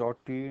will be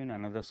taught to you in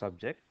another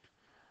subject.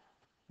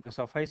 It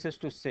suffices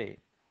to say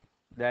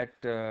that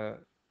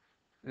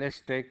let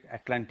us take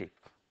Atlantic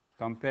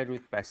compared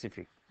with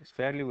Pacific. It is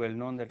fairly well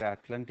known that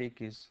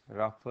Atlantic is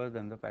rougher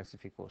than the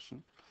Pacific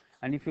Ocean,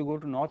 and if you go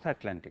to North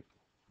Atlantic,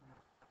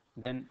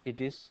 then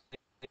it is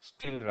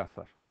still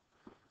rougher.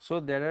 So,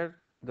 there are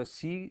the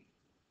sea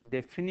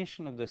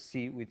definition of the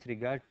sea with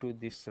regard to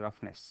this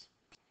roughness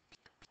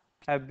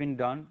have been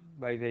done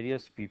by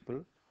various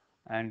people,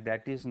 and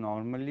that is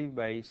normally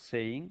by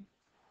saying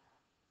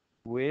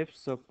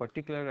waves of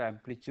particular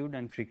amplitude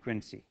and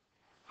frequency,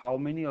 how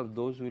many of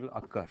those will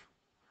occur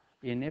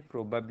in a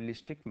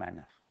probabilistic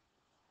manner,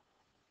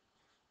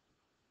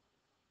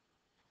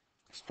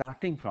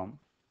 starting from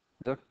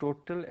the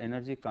total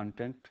energy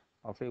content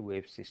of a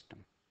wave system.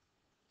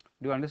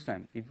 Do you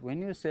understand? If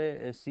when you say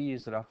a sea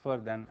is rougher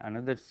than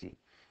another sea,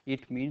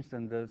 it means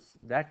that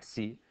that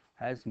sea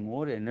has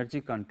more energy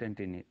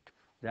content in it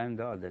than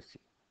the other sea.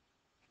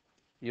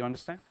 You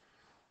understand?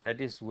 That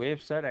is,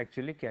 waves are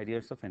actually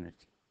carriers of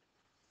energy.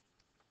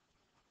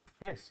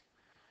 Yes.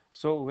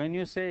 So, when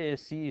you say a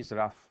sea is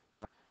rough,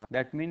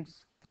 that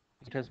means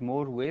it has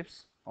more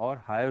waves or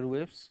higher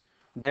waves,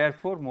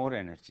 therefore more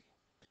energy.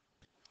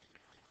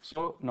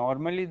 So,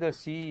 normally the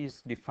sea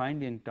is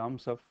defined in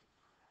terms of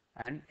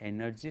an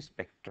energy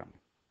spectrum,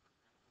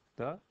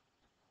 the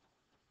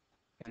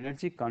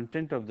energy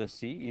content of the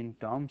sea in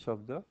terms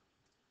of the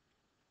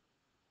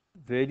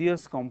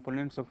various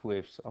components of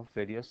waves of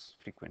various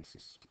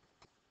frequencies.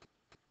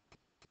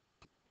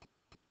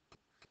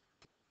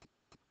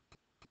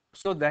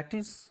 So, that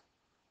is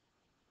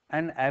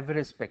an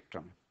average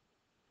spectrum.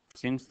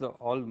 Since the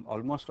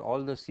almost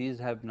all the seas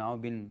have now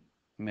been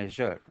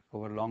measured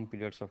over long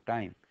periods of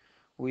time,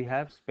 we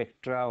have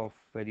spectra of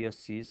various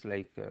seas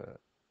like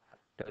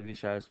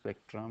Derbyshire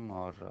spectrum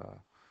or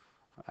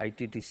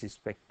ITTC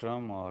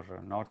spectrum or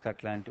North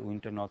Atlantic,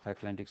 Winter North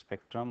Atlantic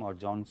spectrum or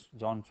John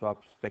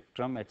Schwab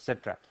spectrum,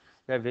 etc.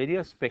 There are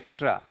various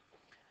spectra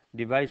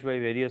devised by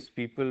various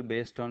people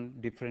based on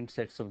different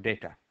sets of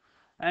data,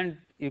 and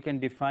you can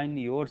define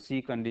your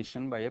sea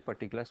condition by a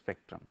particular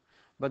spectrum,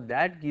 but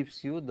that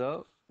gives you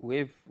the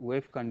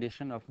wave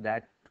condition of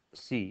that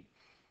sea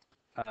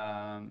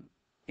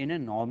in a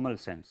normal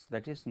sense.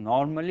 That is,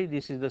 normally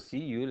this is the sea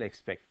you will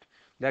expect.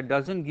 That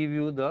does not give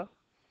you the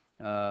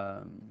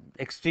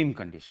extreme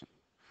condition.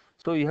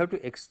 So, you have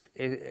to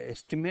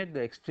estimate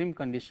the extreme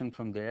condition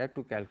from there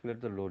to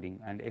calculate the loading,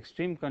 and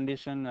extreme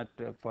condition at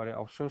for a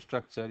offshore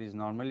structure is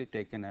normally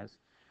taken as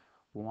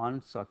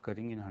once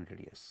occurring in 100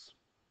 years.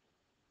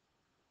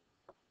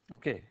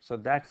 Okay. So,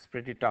 that is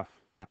pretty tough.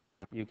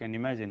 You can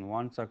imagine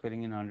once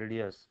occurring in 100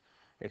 years,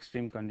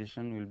 extreme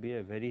condition will be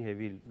a very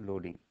heavy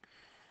loading.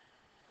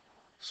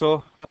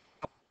 So,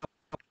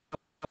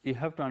 you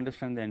have to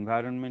understand the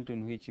environment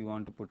in which you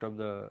want to put up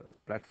the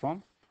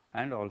platform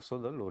and also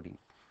the loading.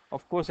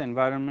 Of course,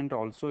 environment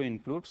also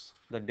includes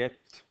the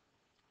depth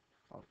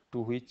to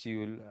which you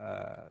will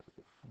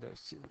the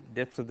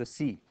depth of the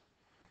sea,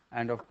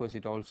 and of course,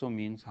 it also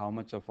means how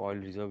much of oil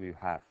reserve you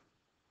have,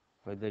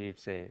 whether it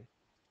is a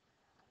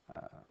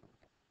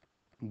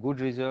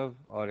good reserve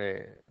or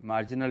a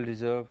marginal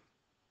reserve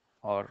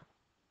or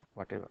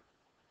whatever.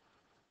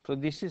 So,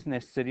 this is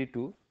necessary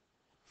to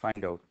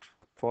find out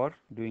for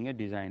doing a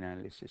design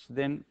analysis.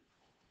 Then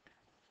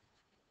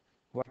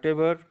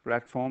whatever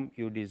platform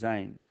you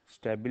design,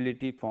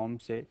 stability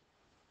forms a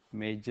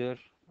major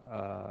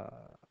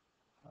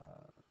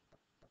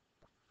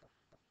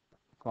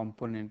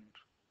component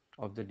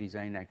of the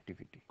design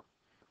activity.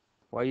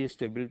 Why is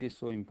stability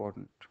so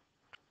important?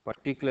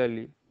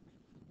 Particularly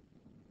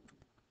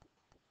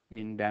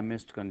in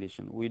damaged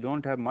condition. We do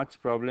not have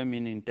much problem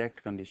in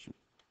intact condition.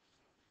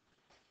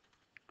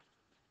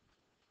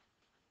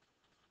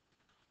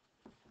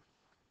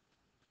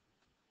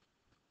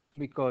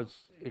 Because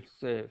it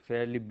is a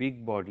fairly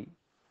big body,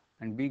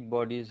 and big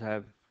bodies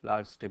have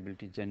large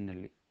stability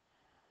generally.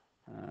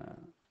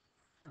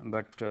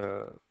 But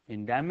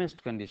in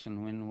damaged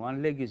condition, when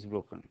one leg is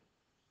broken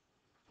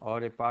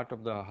or a part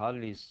of the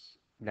hull is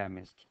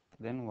damaged,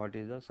 then what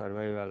is the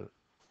survival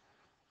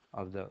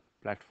of the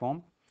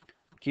platform,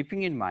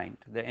 keeping in mind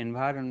the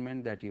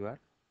environment that you are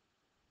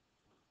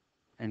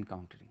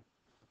encountering.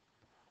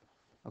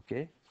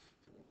 Okay.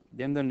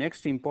 Then the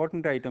next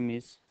important item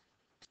is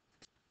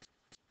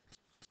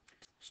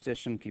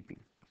station keeping.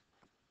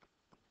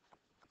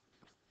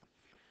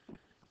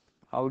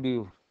 How do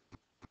you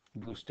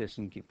do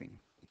station keeping?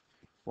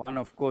 One,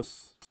 of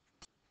course,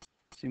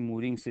 is a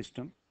mooring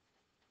system.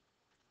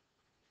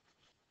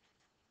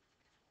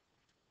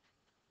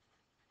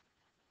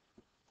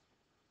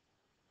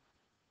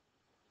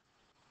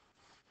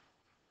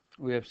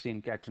 We have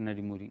seen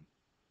catenary mooring,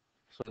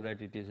 so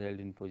that it is held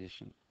in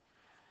position.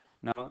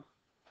 Now,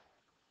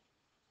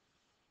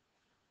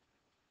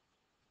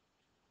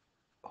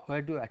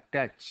 where do you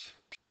attach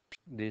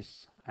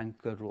these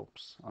anchor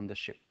ropes on the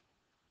ship?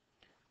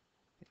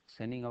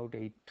 Sending out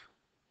 8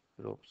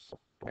 ropes,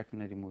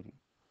 catenary mooring,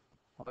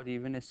 or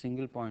even a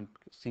single point,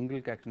 single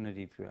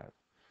catenary if you have.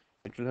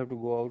 It will have to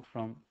go out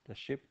from the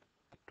ship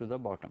to the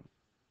bottom,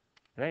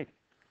 right?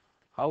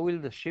 How will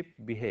the ship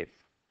behave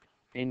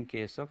in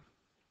case of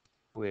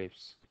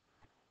waves?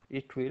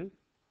 It will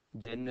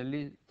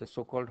generally the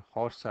so called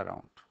horse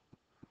around.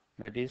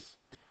 That is,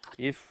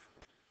 if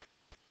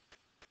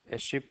a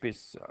ship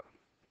is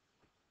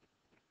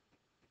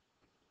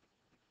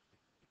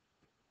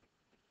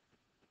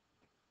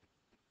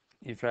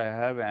if I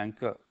have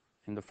anchor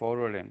in the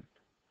forward end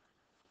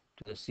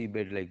to the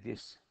seabed like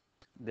this,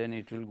 then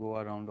it will go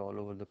around all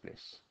over the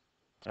place,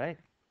 right?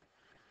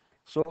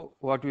 So,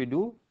 what we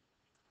do,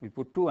 we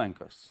put 2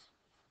 anchors,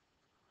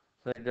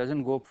 so it does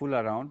not go full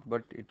around,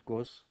 but it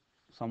goes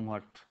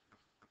somewhat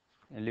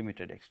a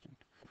limited extent.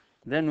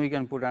 Then we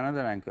can put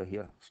another anchor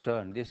here,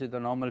 stern. This is the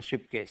normal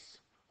ship case,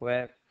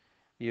 where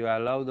you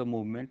allow the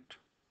movement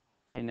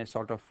in a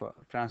sort of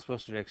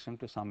transverse direction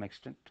to some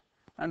extent,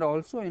 and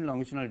also in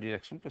longitudinal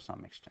direction to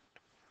some extent.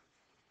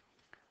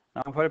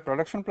 Now, for a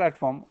production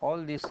platform,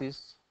 all this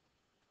is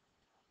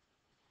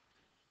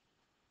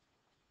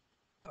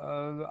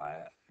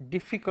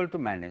difficult to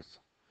manage.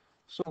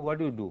 So, what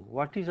do you do?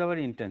 What is our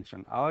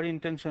intention? Our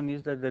intention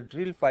is that the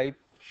drill pipe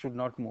should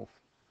not move.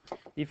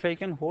 If I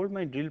can hold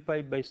my drill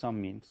pipe by some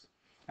means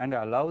and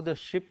allow the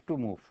ship to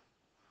move,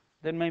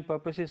 then my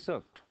purpose is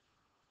served.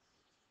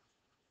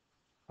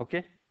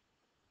 Okay?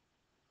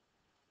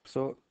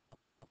 So,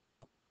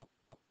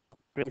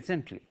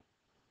 presently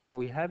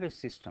we have a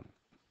system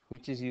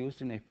which is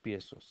used in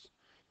FPSOs.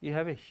 You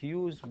have a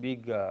huge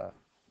big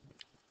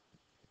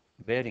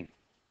bearing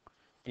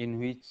in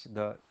which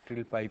the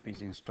drill pipe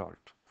is installed,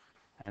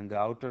 and the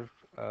outer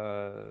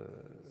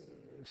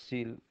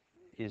seal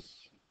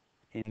is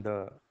in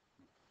the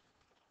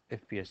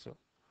FPSO,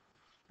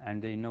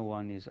 and the inner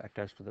one is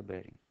attached to the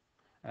bearing,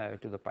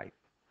 to the pipe.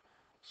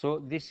 So,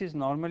 this is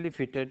normally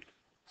fitted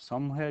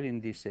somewhere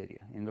in this area,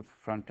 in the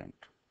front end,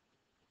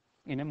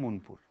 in a moon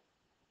pool.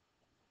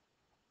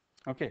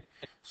 Okay.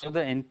 So,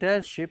 the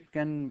entire ship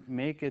can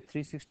make a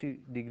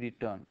 360-degree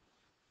turn,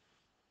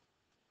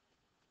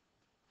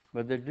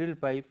 but the drill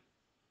pipe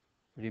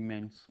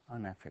remains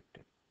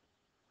unaffected.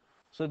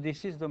 So,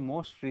 this is the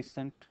most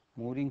recent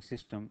mooring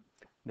system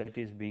that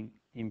is being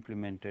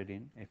implemented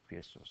in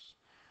FPSOs.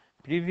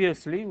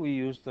 Previously, we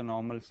used the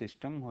normal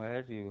system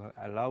where you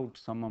allowed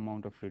some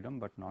amount of freedom,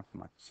 but not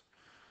much.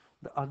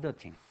 The other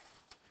thing,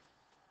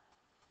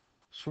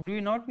 should we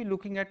not be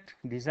looking at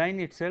design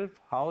itself,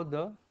 how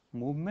the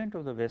movement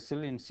of the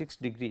vessel in 6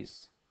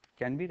 degrees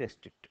can be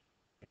restricted?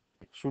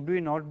 Should we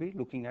not be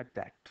looking at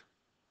that?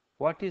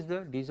 What is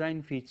the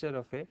design feature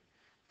of a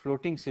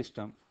floating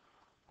system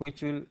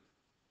which will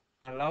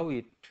allow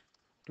it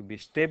to be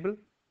stable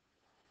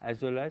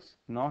as well as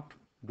not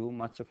do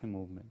much of a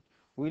movement?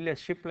 Will a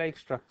ship like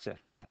structure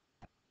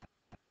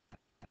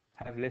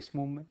have less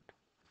movement?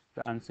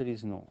 The answer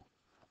is no.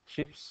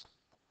 Ships,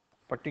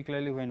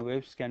 particularly when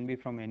waves can be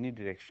from any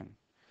direction,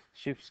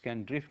 ships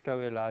can drift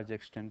away a large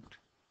extent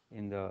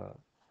in the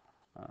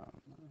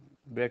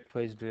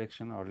breadth-wise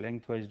direction or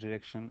length-wise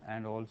direction,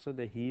 and also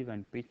the heave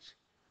and pitch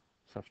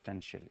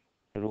substantially,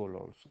 roll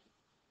also.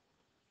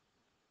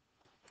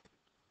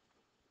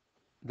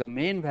 The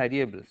main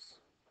variables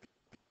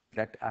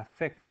that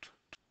affect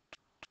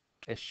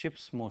a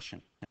ship's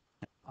motion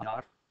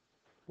are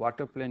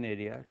water plane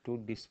area to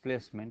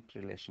displacement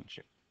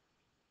relationship.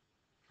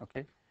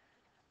 Okay.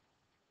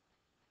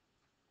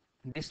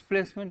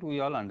 Displacement we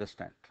all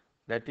understand,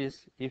 that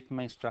is, if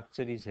my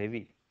structure is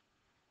heavy,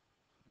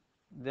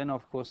 then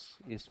of course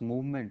its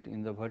movement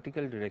in the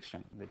vertical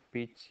direction, the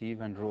pitch,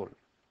 heave and roll,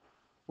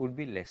 would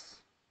be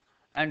less,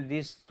 and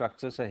these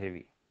structures are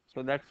heavy.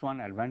 So, that is one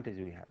advantage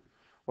we have.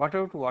 What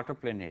about water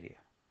plane area?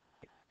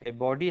 A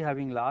body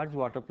having large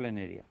water plane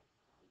area,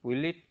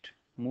 will it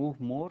move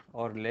more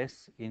or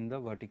less in the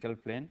vertical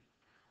plane?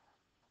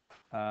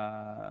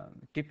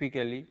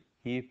 Typically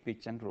heave,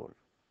 pitch and roll.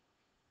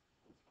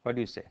 What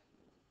do you say?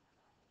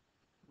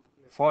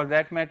 For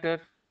that matter,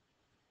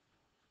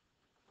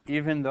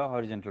 even the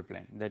horizontal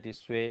plane, that is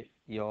sway,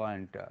 yaw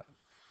and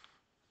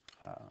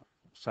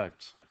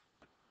surge.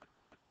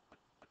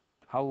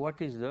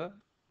 What is the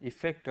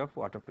effect of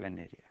water plane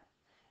area?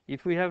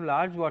 If we have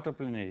large water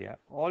plane area,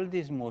 all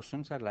these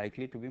motions are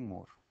likely to be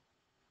more,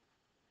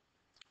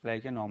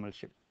 like a normal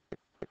ship.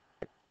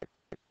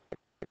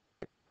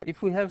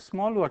 If we have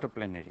small water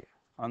plane area,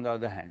 on the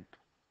other hand,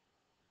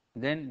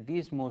 then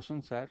these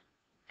motions are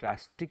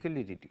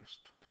drastically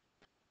reduced.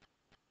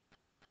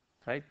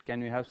 Right?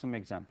 Can we have some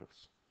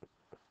examples?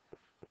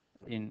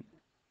 In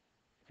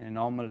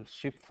normal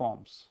ship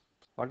forms,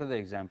 what are the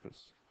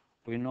examples?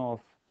 We know of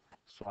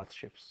swath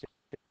ships,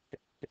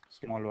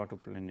 small water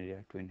plane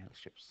area twin hull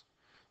ships.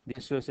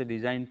 This was a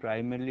design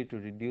primarily to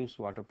reduce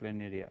water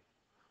plane area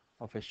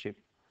of a ship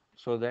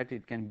so that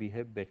it can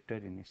behave better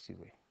in a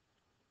seaway.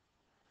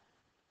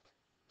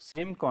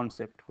 Same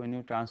concept when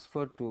you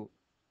transfer to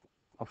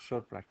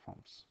offshore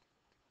platforms.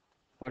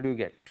 What do you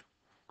get?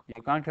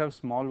 You can't have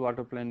small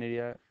water plane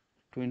area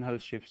twin hull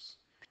ships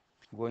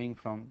going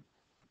from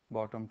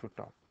bottom to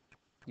top.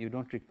 You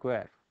don't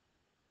require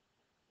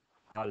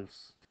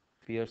hulls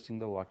piercing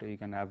the water, you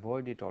can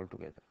avoid it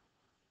altogether.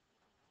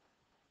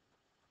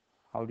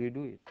 How do you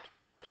do it?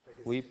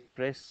 We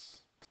push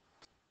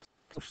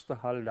the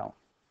hull down.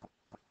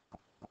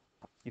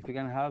 If you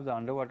can have the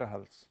underwater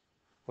hulls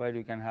where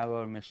you can have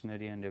our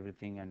machinery and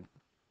everything and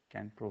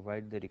can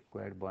provide the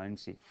required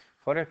buoyancy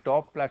for a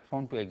top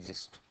platform to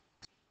exist.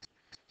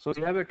 So,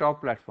 we have a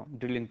top platform,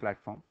 drilling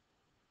platform,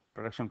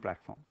 production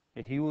platform,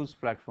 a huge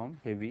platform,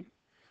 heavy,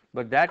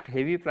 but that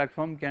heavy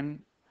platform can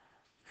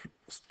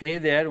stay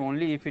there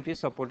only if it is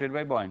supported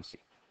by buoyancy.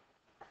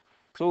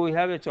 So, we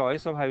have a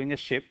choice of having a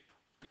ship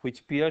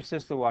which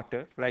pierces the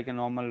water like a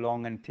normal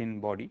long and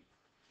thin body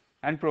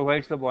and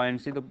provides the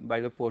buoyancy by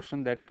the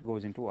portion that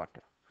goes into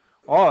water,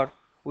 or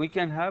we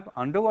can have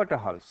underwater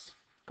hulls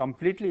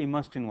completely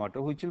immersed in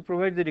water which will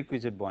provide the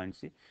requisite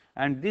buoyancy,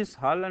 and this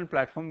hull and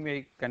platform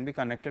can be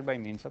connected by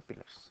means of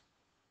pillars.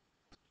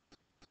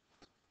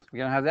 We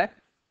can have that.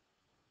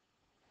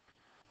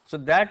 So,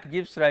 that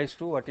gives rise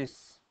to what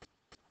is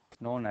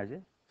known as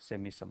a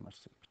semi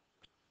submersible,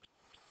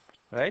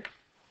 right.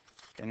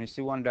 Can you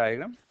see one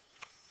diagram?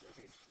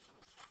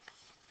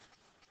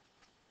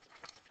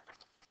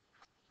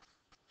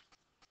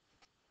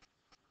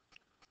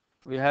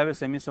 We have a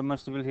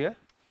semi-submersible here.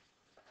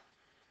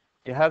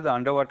 You have the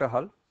underwater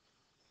hull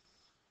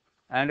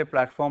and a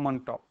platform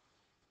on top,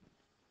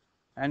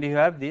 and you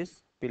have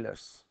these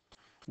pillars.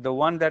 The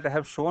one that I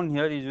have shown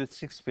here is with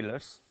 6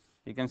 pillars.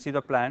 You can see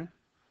the plan.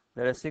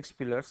 There are 6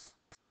 pillars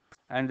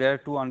and there are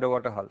 2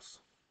 underwater hulls.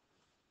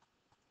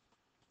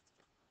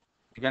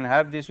 You can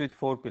have this with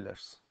 4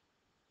 pillars.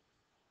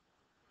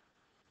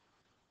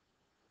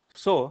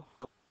 So,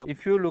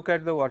 if you look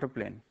at the water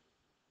plane,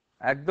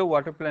 at the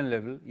water plane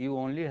level you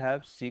only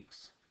have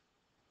 6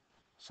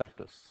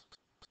 circles,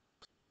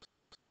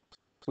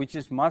 which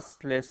is much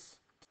less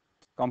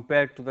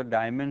compared to the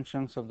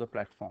dimensions of the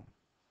platform.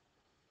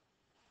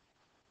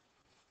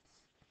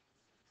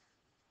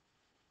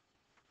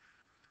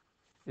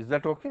 Is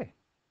that okay?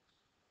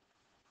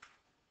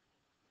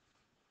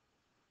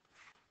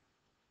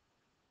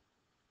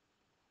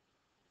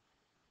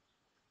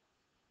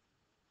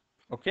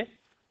 Okay.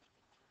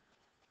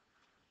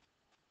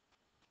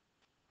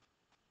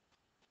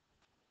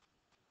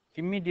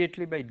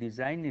 Immediately by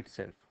design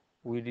itself,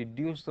 we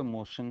reduce the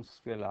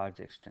motions to a large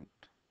extent.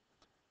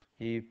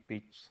 Heave,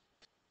 pitch,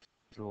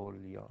 roll,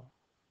 yaw,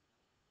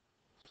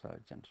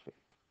 surge and sway.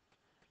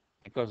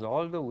 Because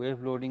all the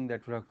wave loading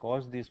that would have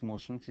caused these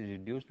motions is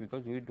reduced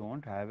because we do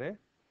not have a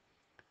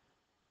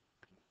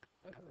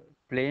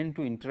plane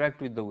to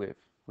interact with the wave.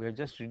 We have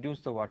just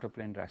reduced the water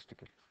plane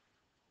drastically.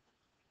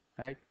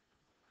 Right?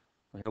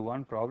 We have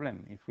one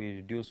problem if we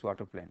reduce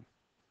water plane.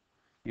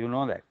 You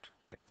know that,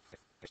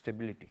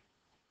 stability.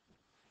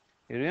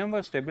 You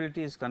remember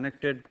stability is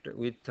connected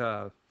with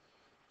the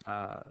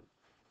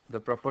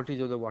properties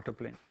of the water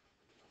plane.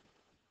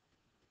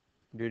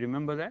 Do you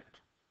remember that?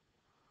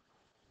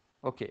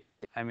 Okay,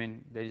 I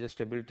mean there is a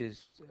stability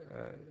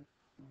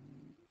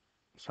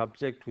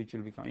subject which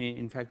will become,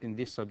 in fact in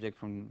this subject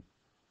from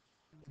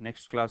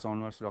next class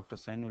onwards Dr.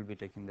 Sen will be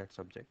taking that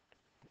subject.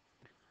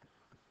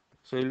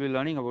 So, you will be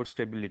learning about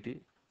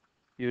stability.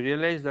 You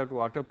realize that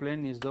water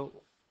plane is the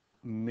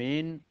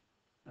main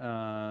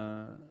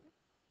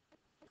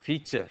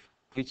feature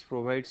which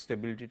provides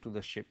stability to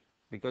the ship,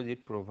 because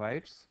it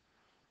provides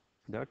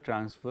the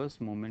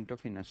transverse moment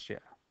of inertia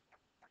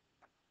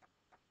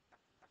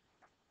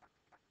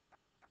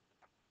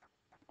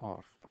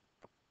or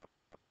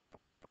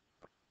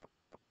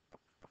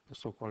the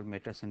so called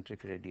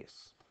metacentric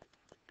radius.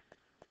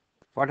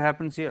 What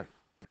happens here?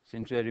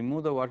 Since we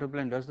remove the water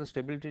plane, does the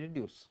stability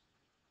reduce?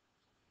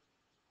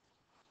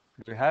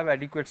 Do you have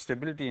adequate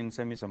stability in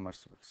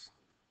semi-submersibles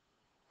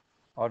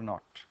or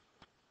not?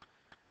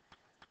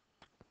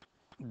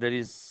 There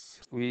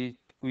is, we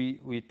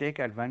take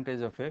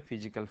advantage of a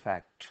physical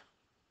fact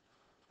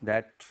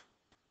that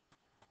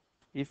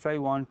if I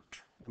want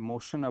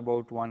motion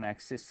about one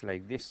axis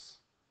like this,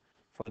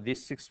 for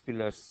these 6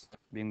 pillars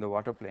being the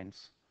water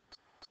planes,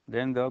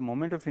 then the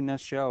moment of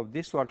inertia of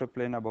this water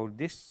plane about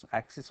this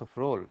axis of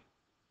roll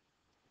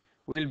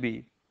will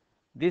be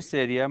this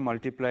area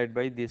multiplied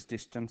by this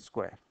distance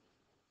square.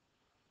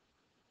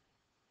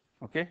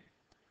 Okay.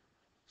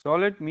 So,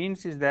 all it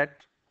means is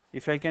that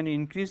if I can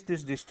increase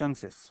these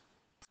distances,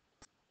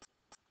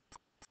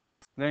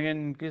 then I can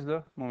increase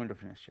the moment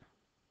of inertia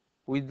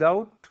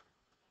without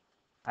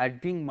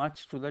adding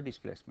much to the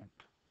displacement.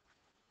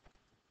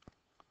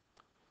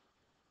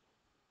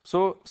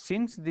 So,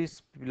 since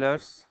these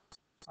pillars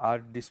are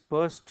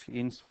dispersed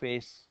in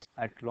space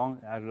at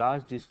a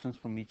large distance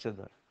from each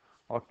other,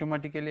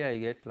 automatically I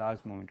get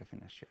large moment of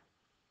inertia.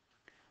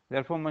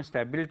 Therefore, my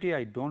stability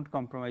I do not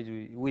compromise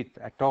with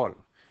at all.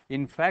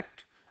 In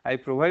fact, I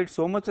provide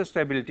so much of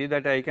stability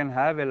that I can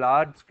have a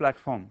large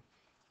platform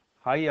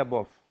high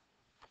above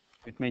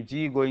with my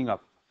G going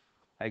up,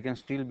 I can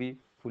still be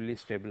fully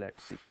stable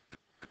at sea.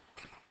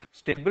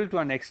 Stable to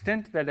an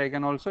extent that I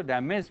can also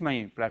damage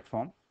my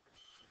platform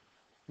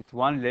with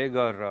one leg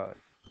or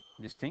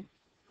this thing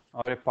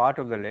or a part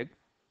of the leg,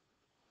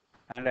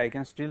 and I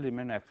can still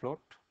remain afloat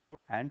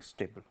and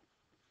stable.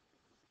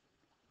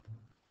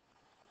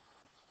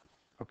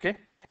 Okay.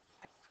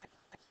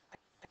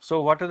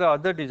 So, what are the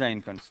other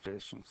design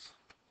considerations?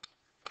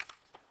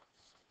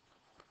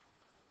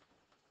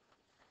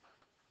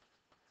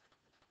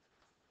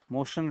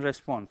 Motion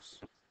response.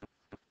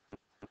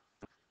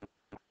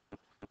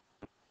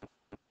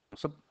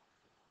 So,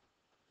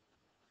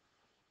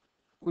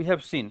 we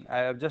have seen, I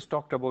have just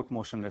talked about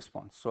motion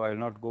response. So, I will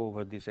not go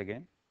over this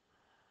again,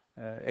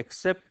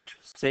 except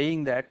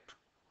saying that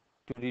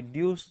to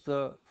reduce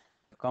the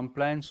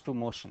compliance to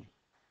motion,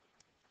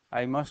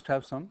 I must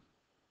have some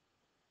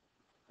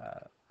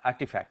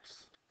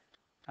artifacts,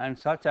 and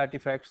such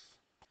artifacts,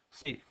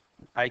 see,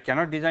 I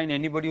cannot design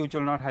anybody which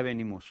will not have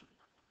any motion.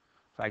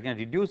 So, I can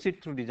reduce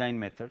it through design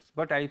methods,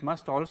 but I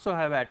must also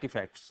have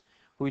artifacts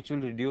which will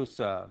reduce,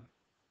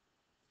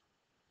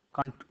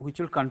 which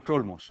will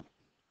control motion.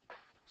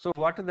 So,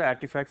 what are the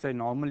artifacts I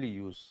normally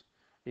use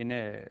in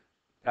a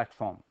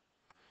platform?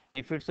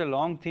 If it is a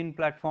long thin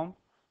platform,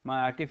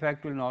 my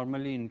artifact will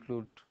normally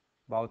include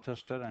bow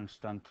thruster and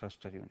stern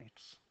thruster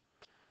units.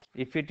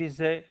 If it is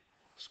a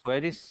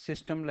squarish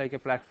system like a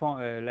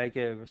platform, like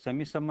a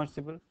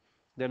semi-submersible,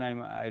 then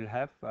I'll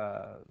have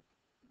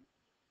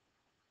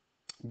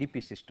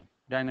DP system,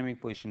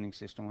 dynamic positioning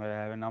system, where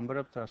I have a number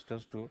of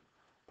thrusters to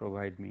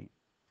provide me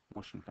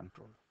motion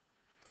control.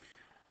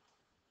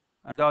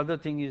 And the other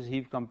thing is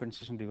heave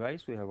compensation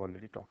device, we have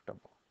already talked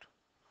about.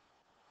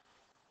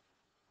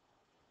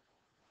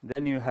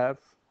 Then you have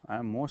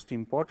a most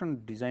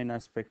important design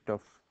aspect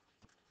of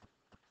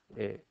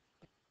a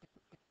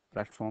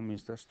platform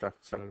is the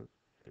structural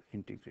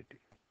integrity.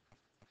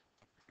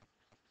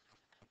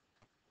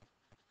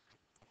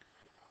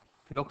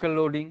 Local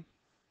loading,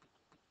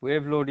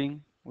 wave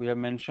loading, we have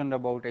mentioned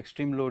about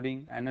extreme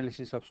loading,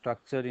 analysis of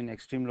structure in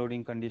extreme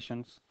loading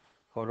conditions,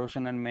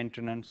 corrosion and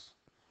maintenance,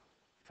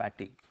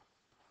 fatigue.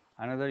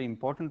 Another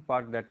important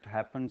part that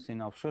happens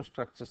in offshore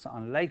structures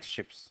unlike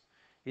ships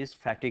is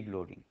fatigue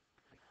loading.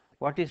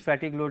 What is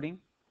fatigue loading?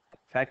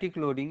 Fatigue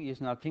loading is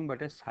nothing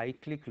but a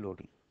cyclic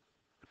loading.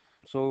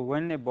 So,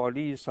 when a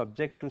body is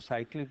subject to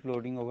cyclic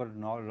loading over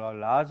a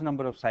large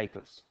number of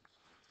cycles,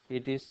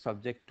 it is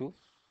subject to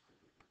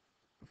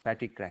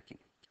fatigue cracking.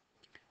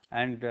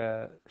 And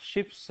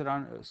ships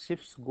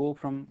go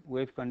from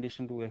wave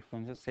condition to wave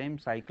condition, same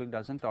cycle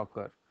does not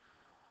occur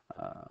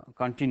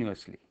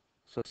continuously.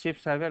 So,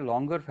 ships have a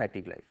longer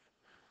fatigue life,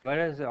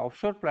 whereas the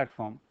offshore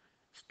platform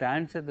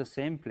stands at the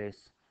same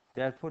place,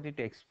 therefore, it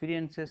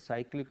experiences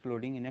cyclic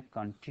loading in a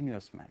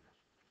continuous manner.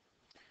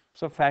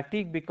 So,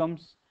 fatigue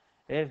becomes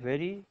a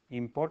very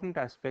important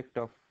aspect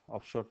of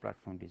offshore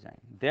platform design.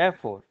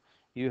 Therefore,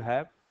 you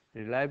have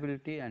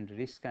reliability and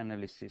risk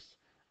analysis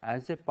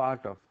as a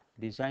part of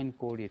design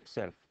code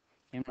itself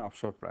in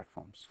offshore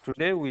platforms.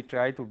 Today, we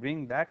try to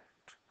bring that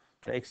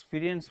the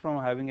experience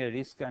from having a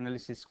risk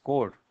analysis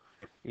code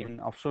in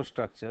offshore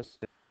structures,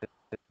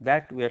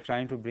 that we are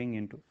trying to bring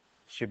into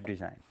ship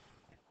design.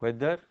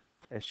 Whether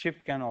a ship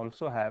can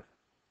also have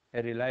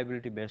a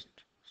reliability based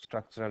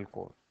structural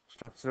code,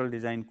 structural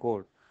design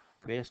code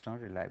based on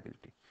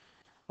reliability.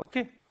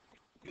 Okay,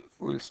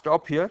 we will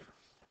stop here.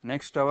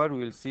 Next hour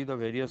we will see the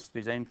various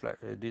design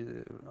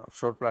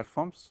offshore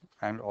platforms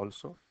and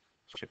also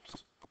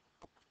ships.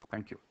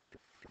 Thank you.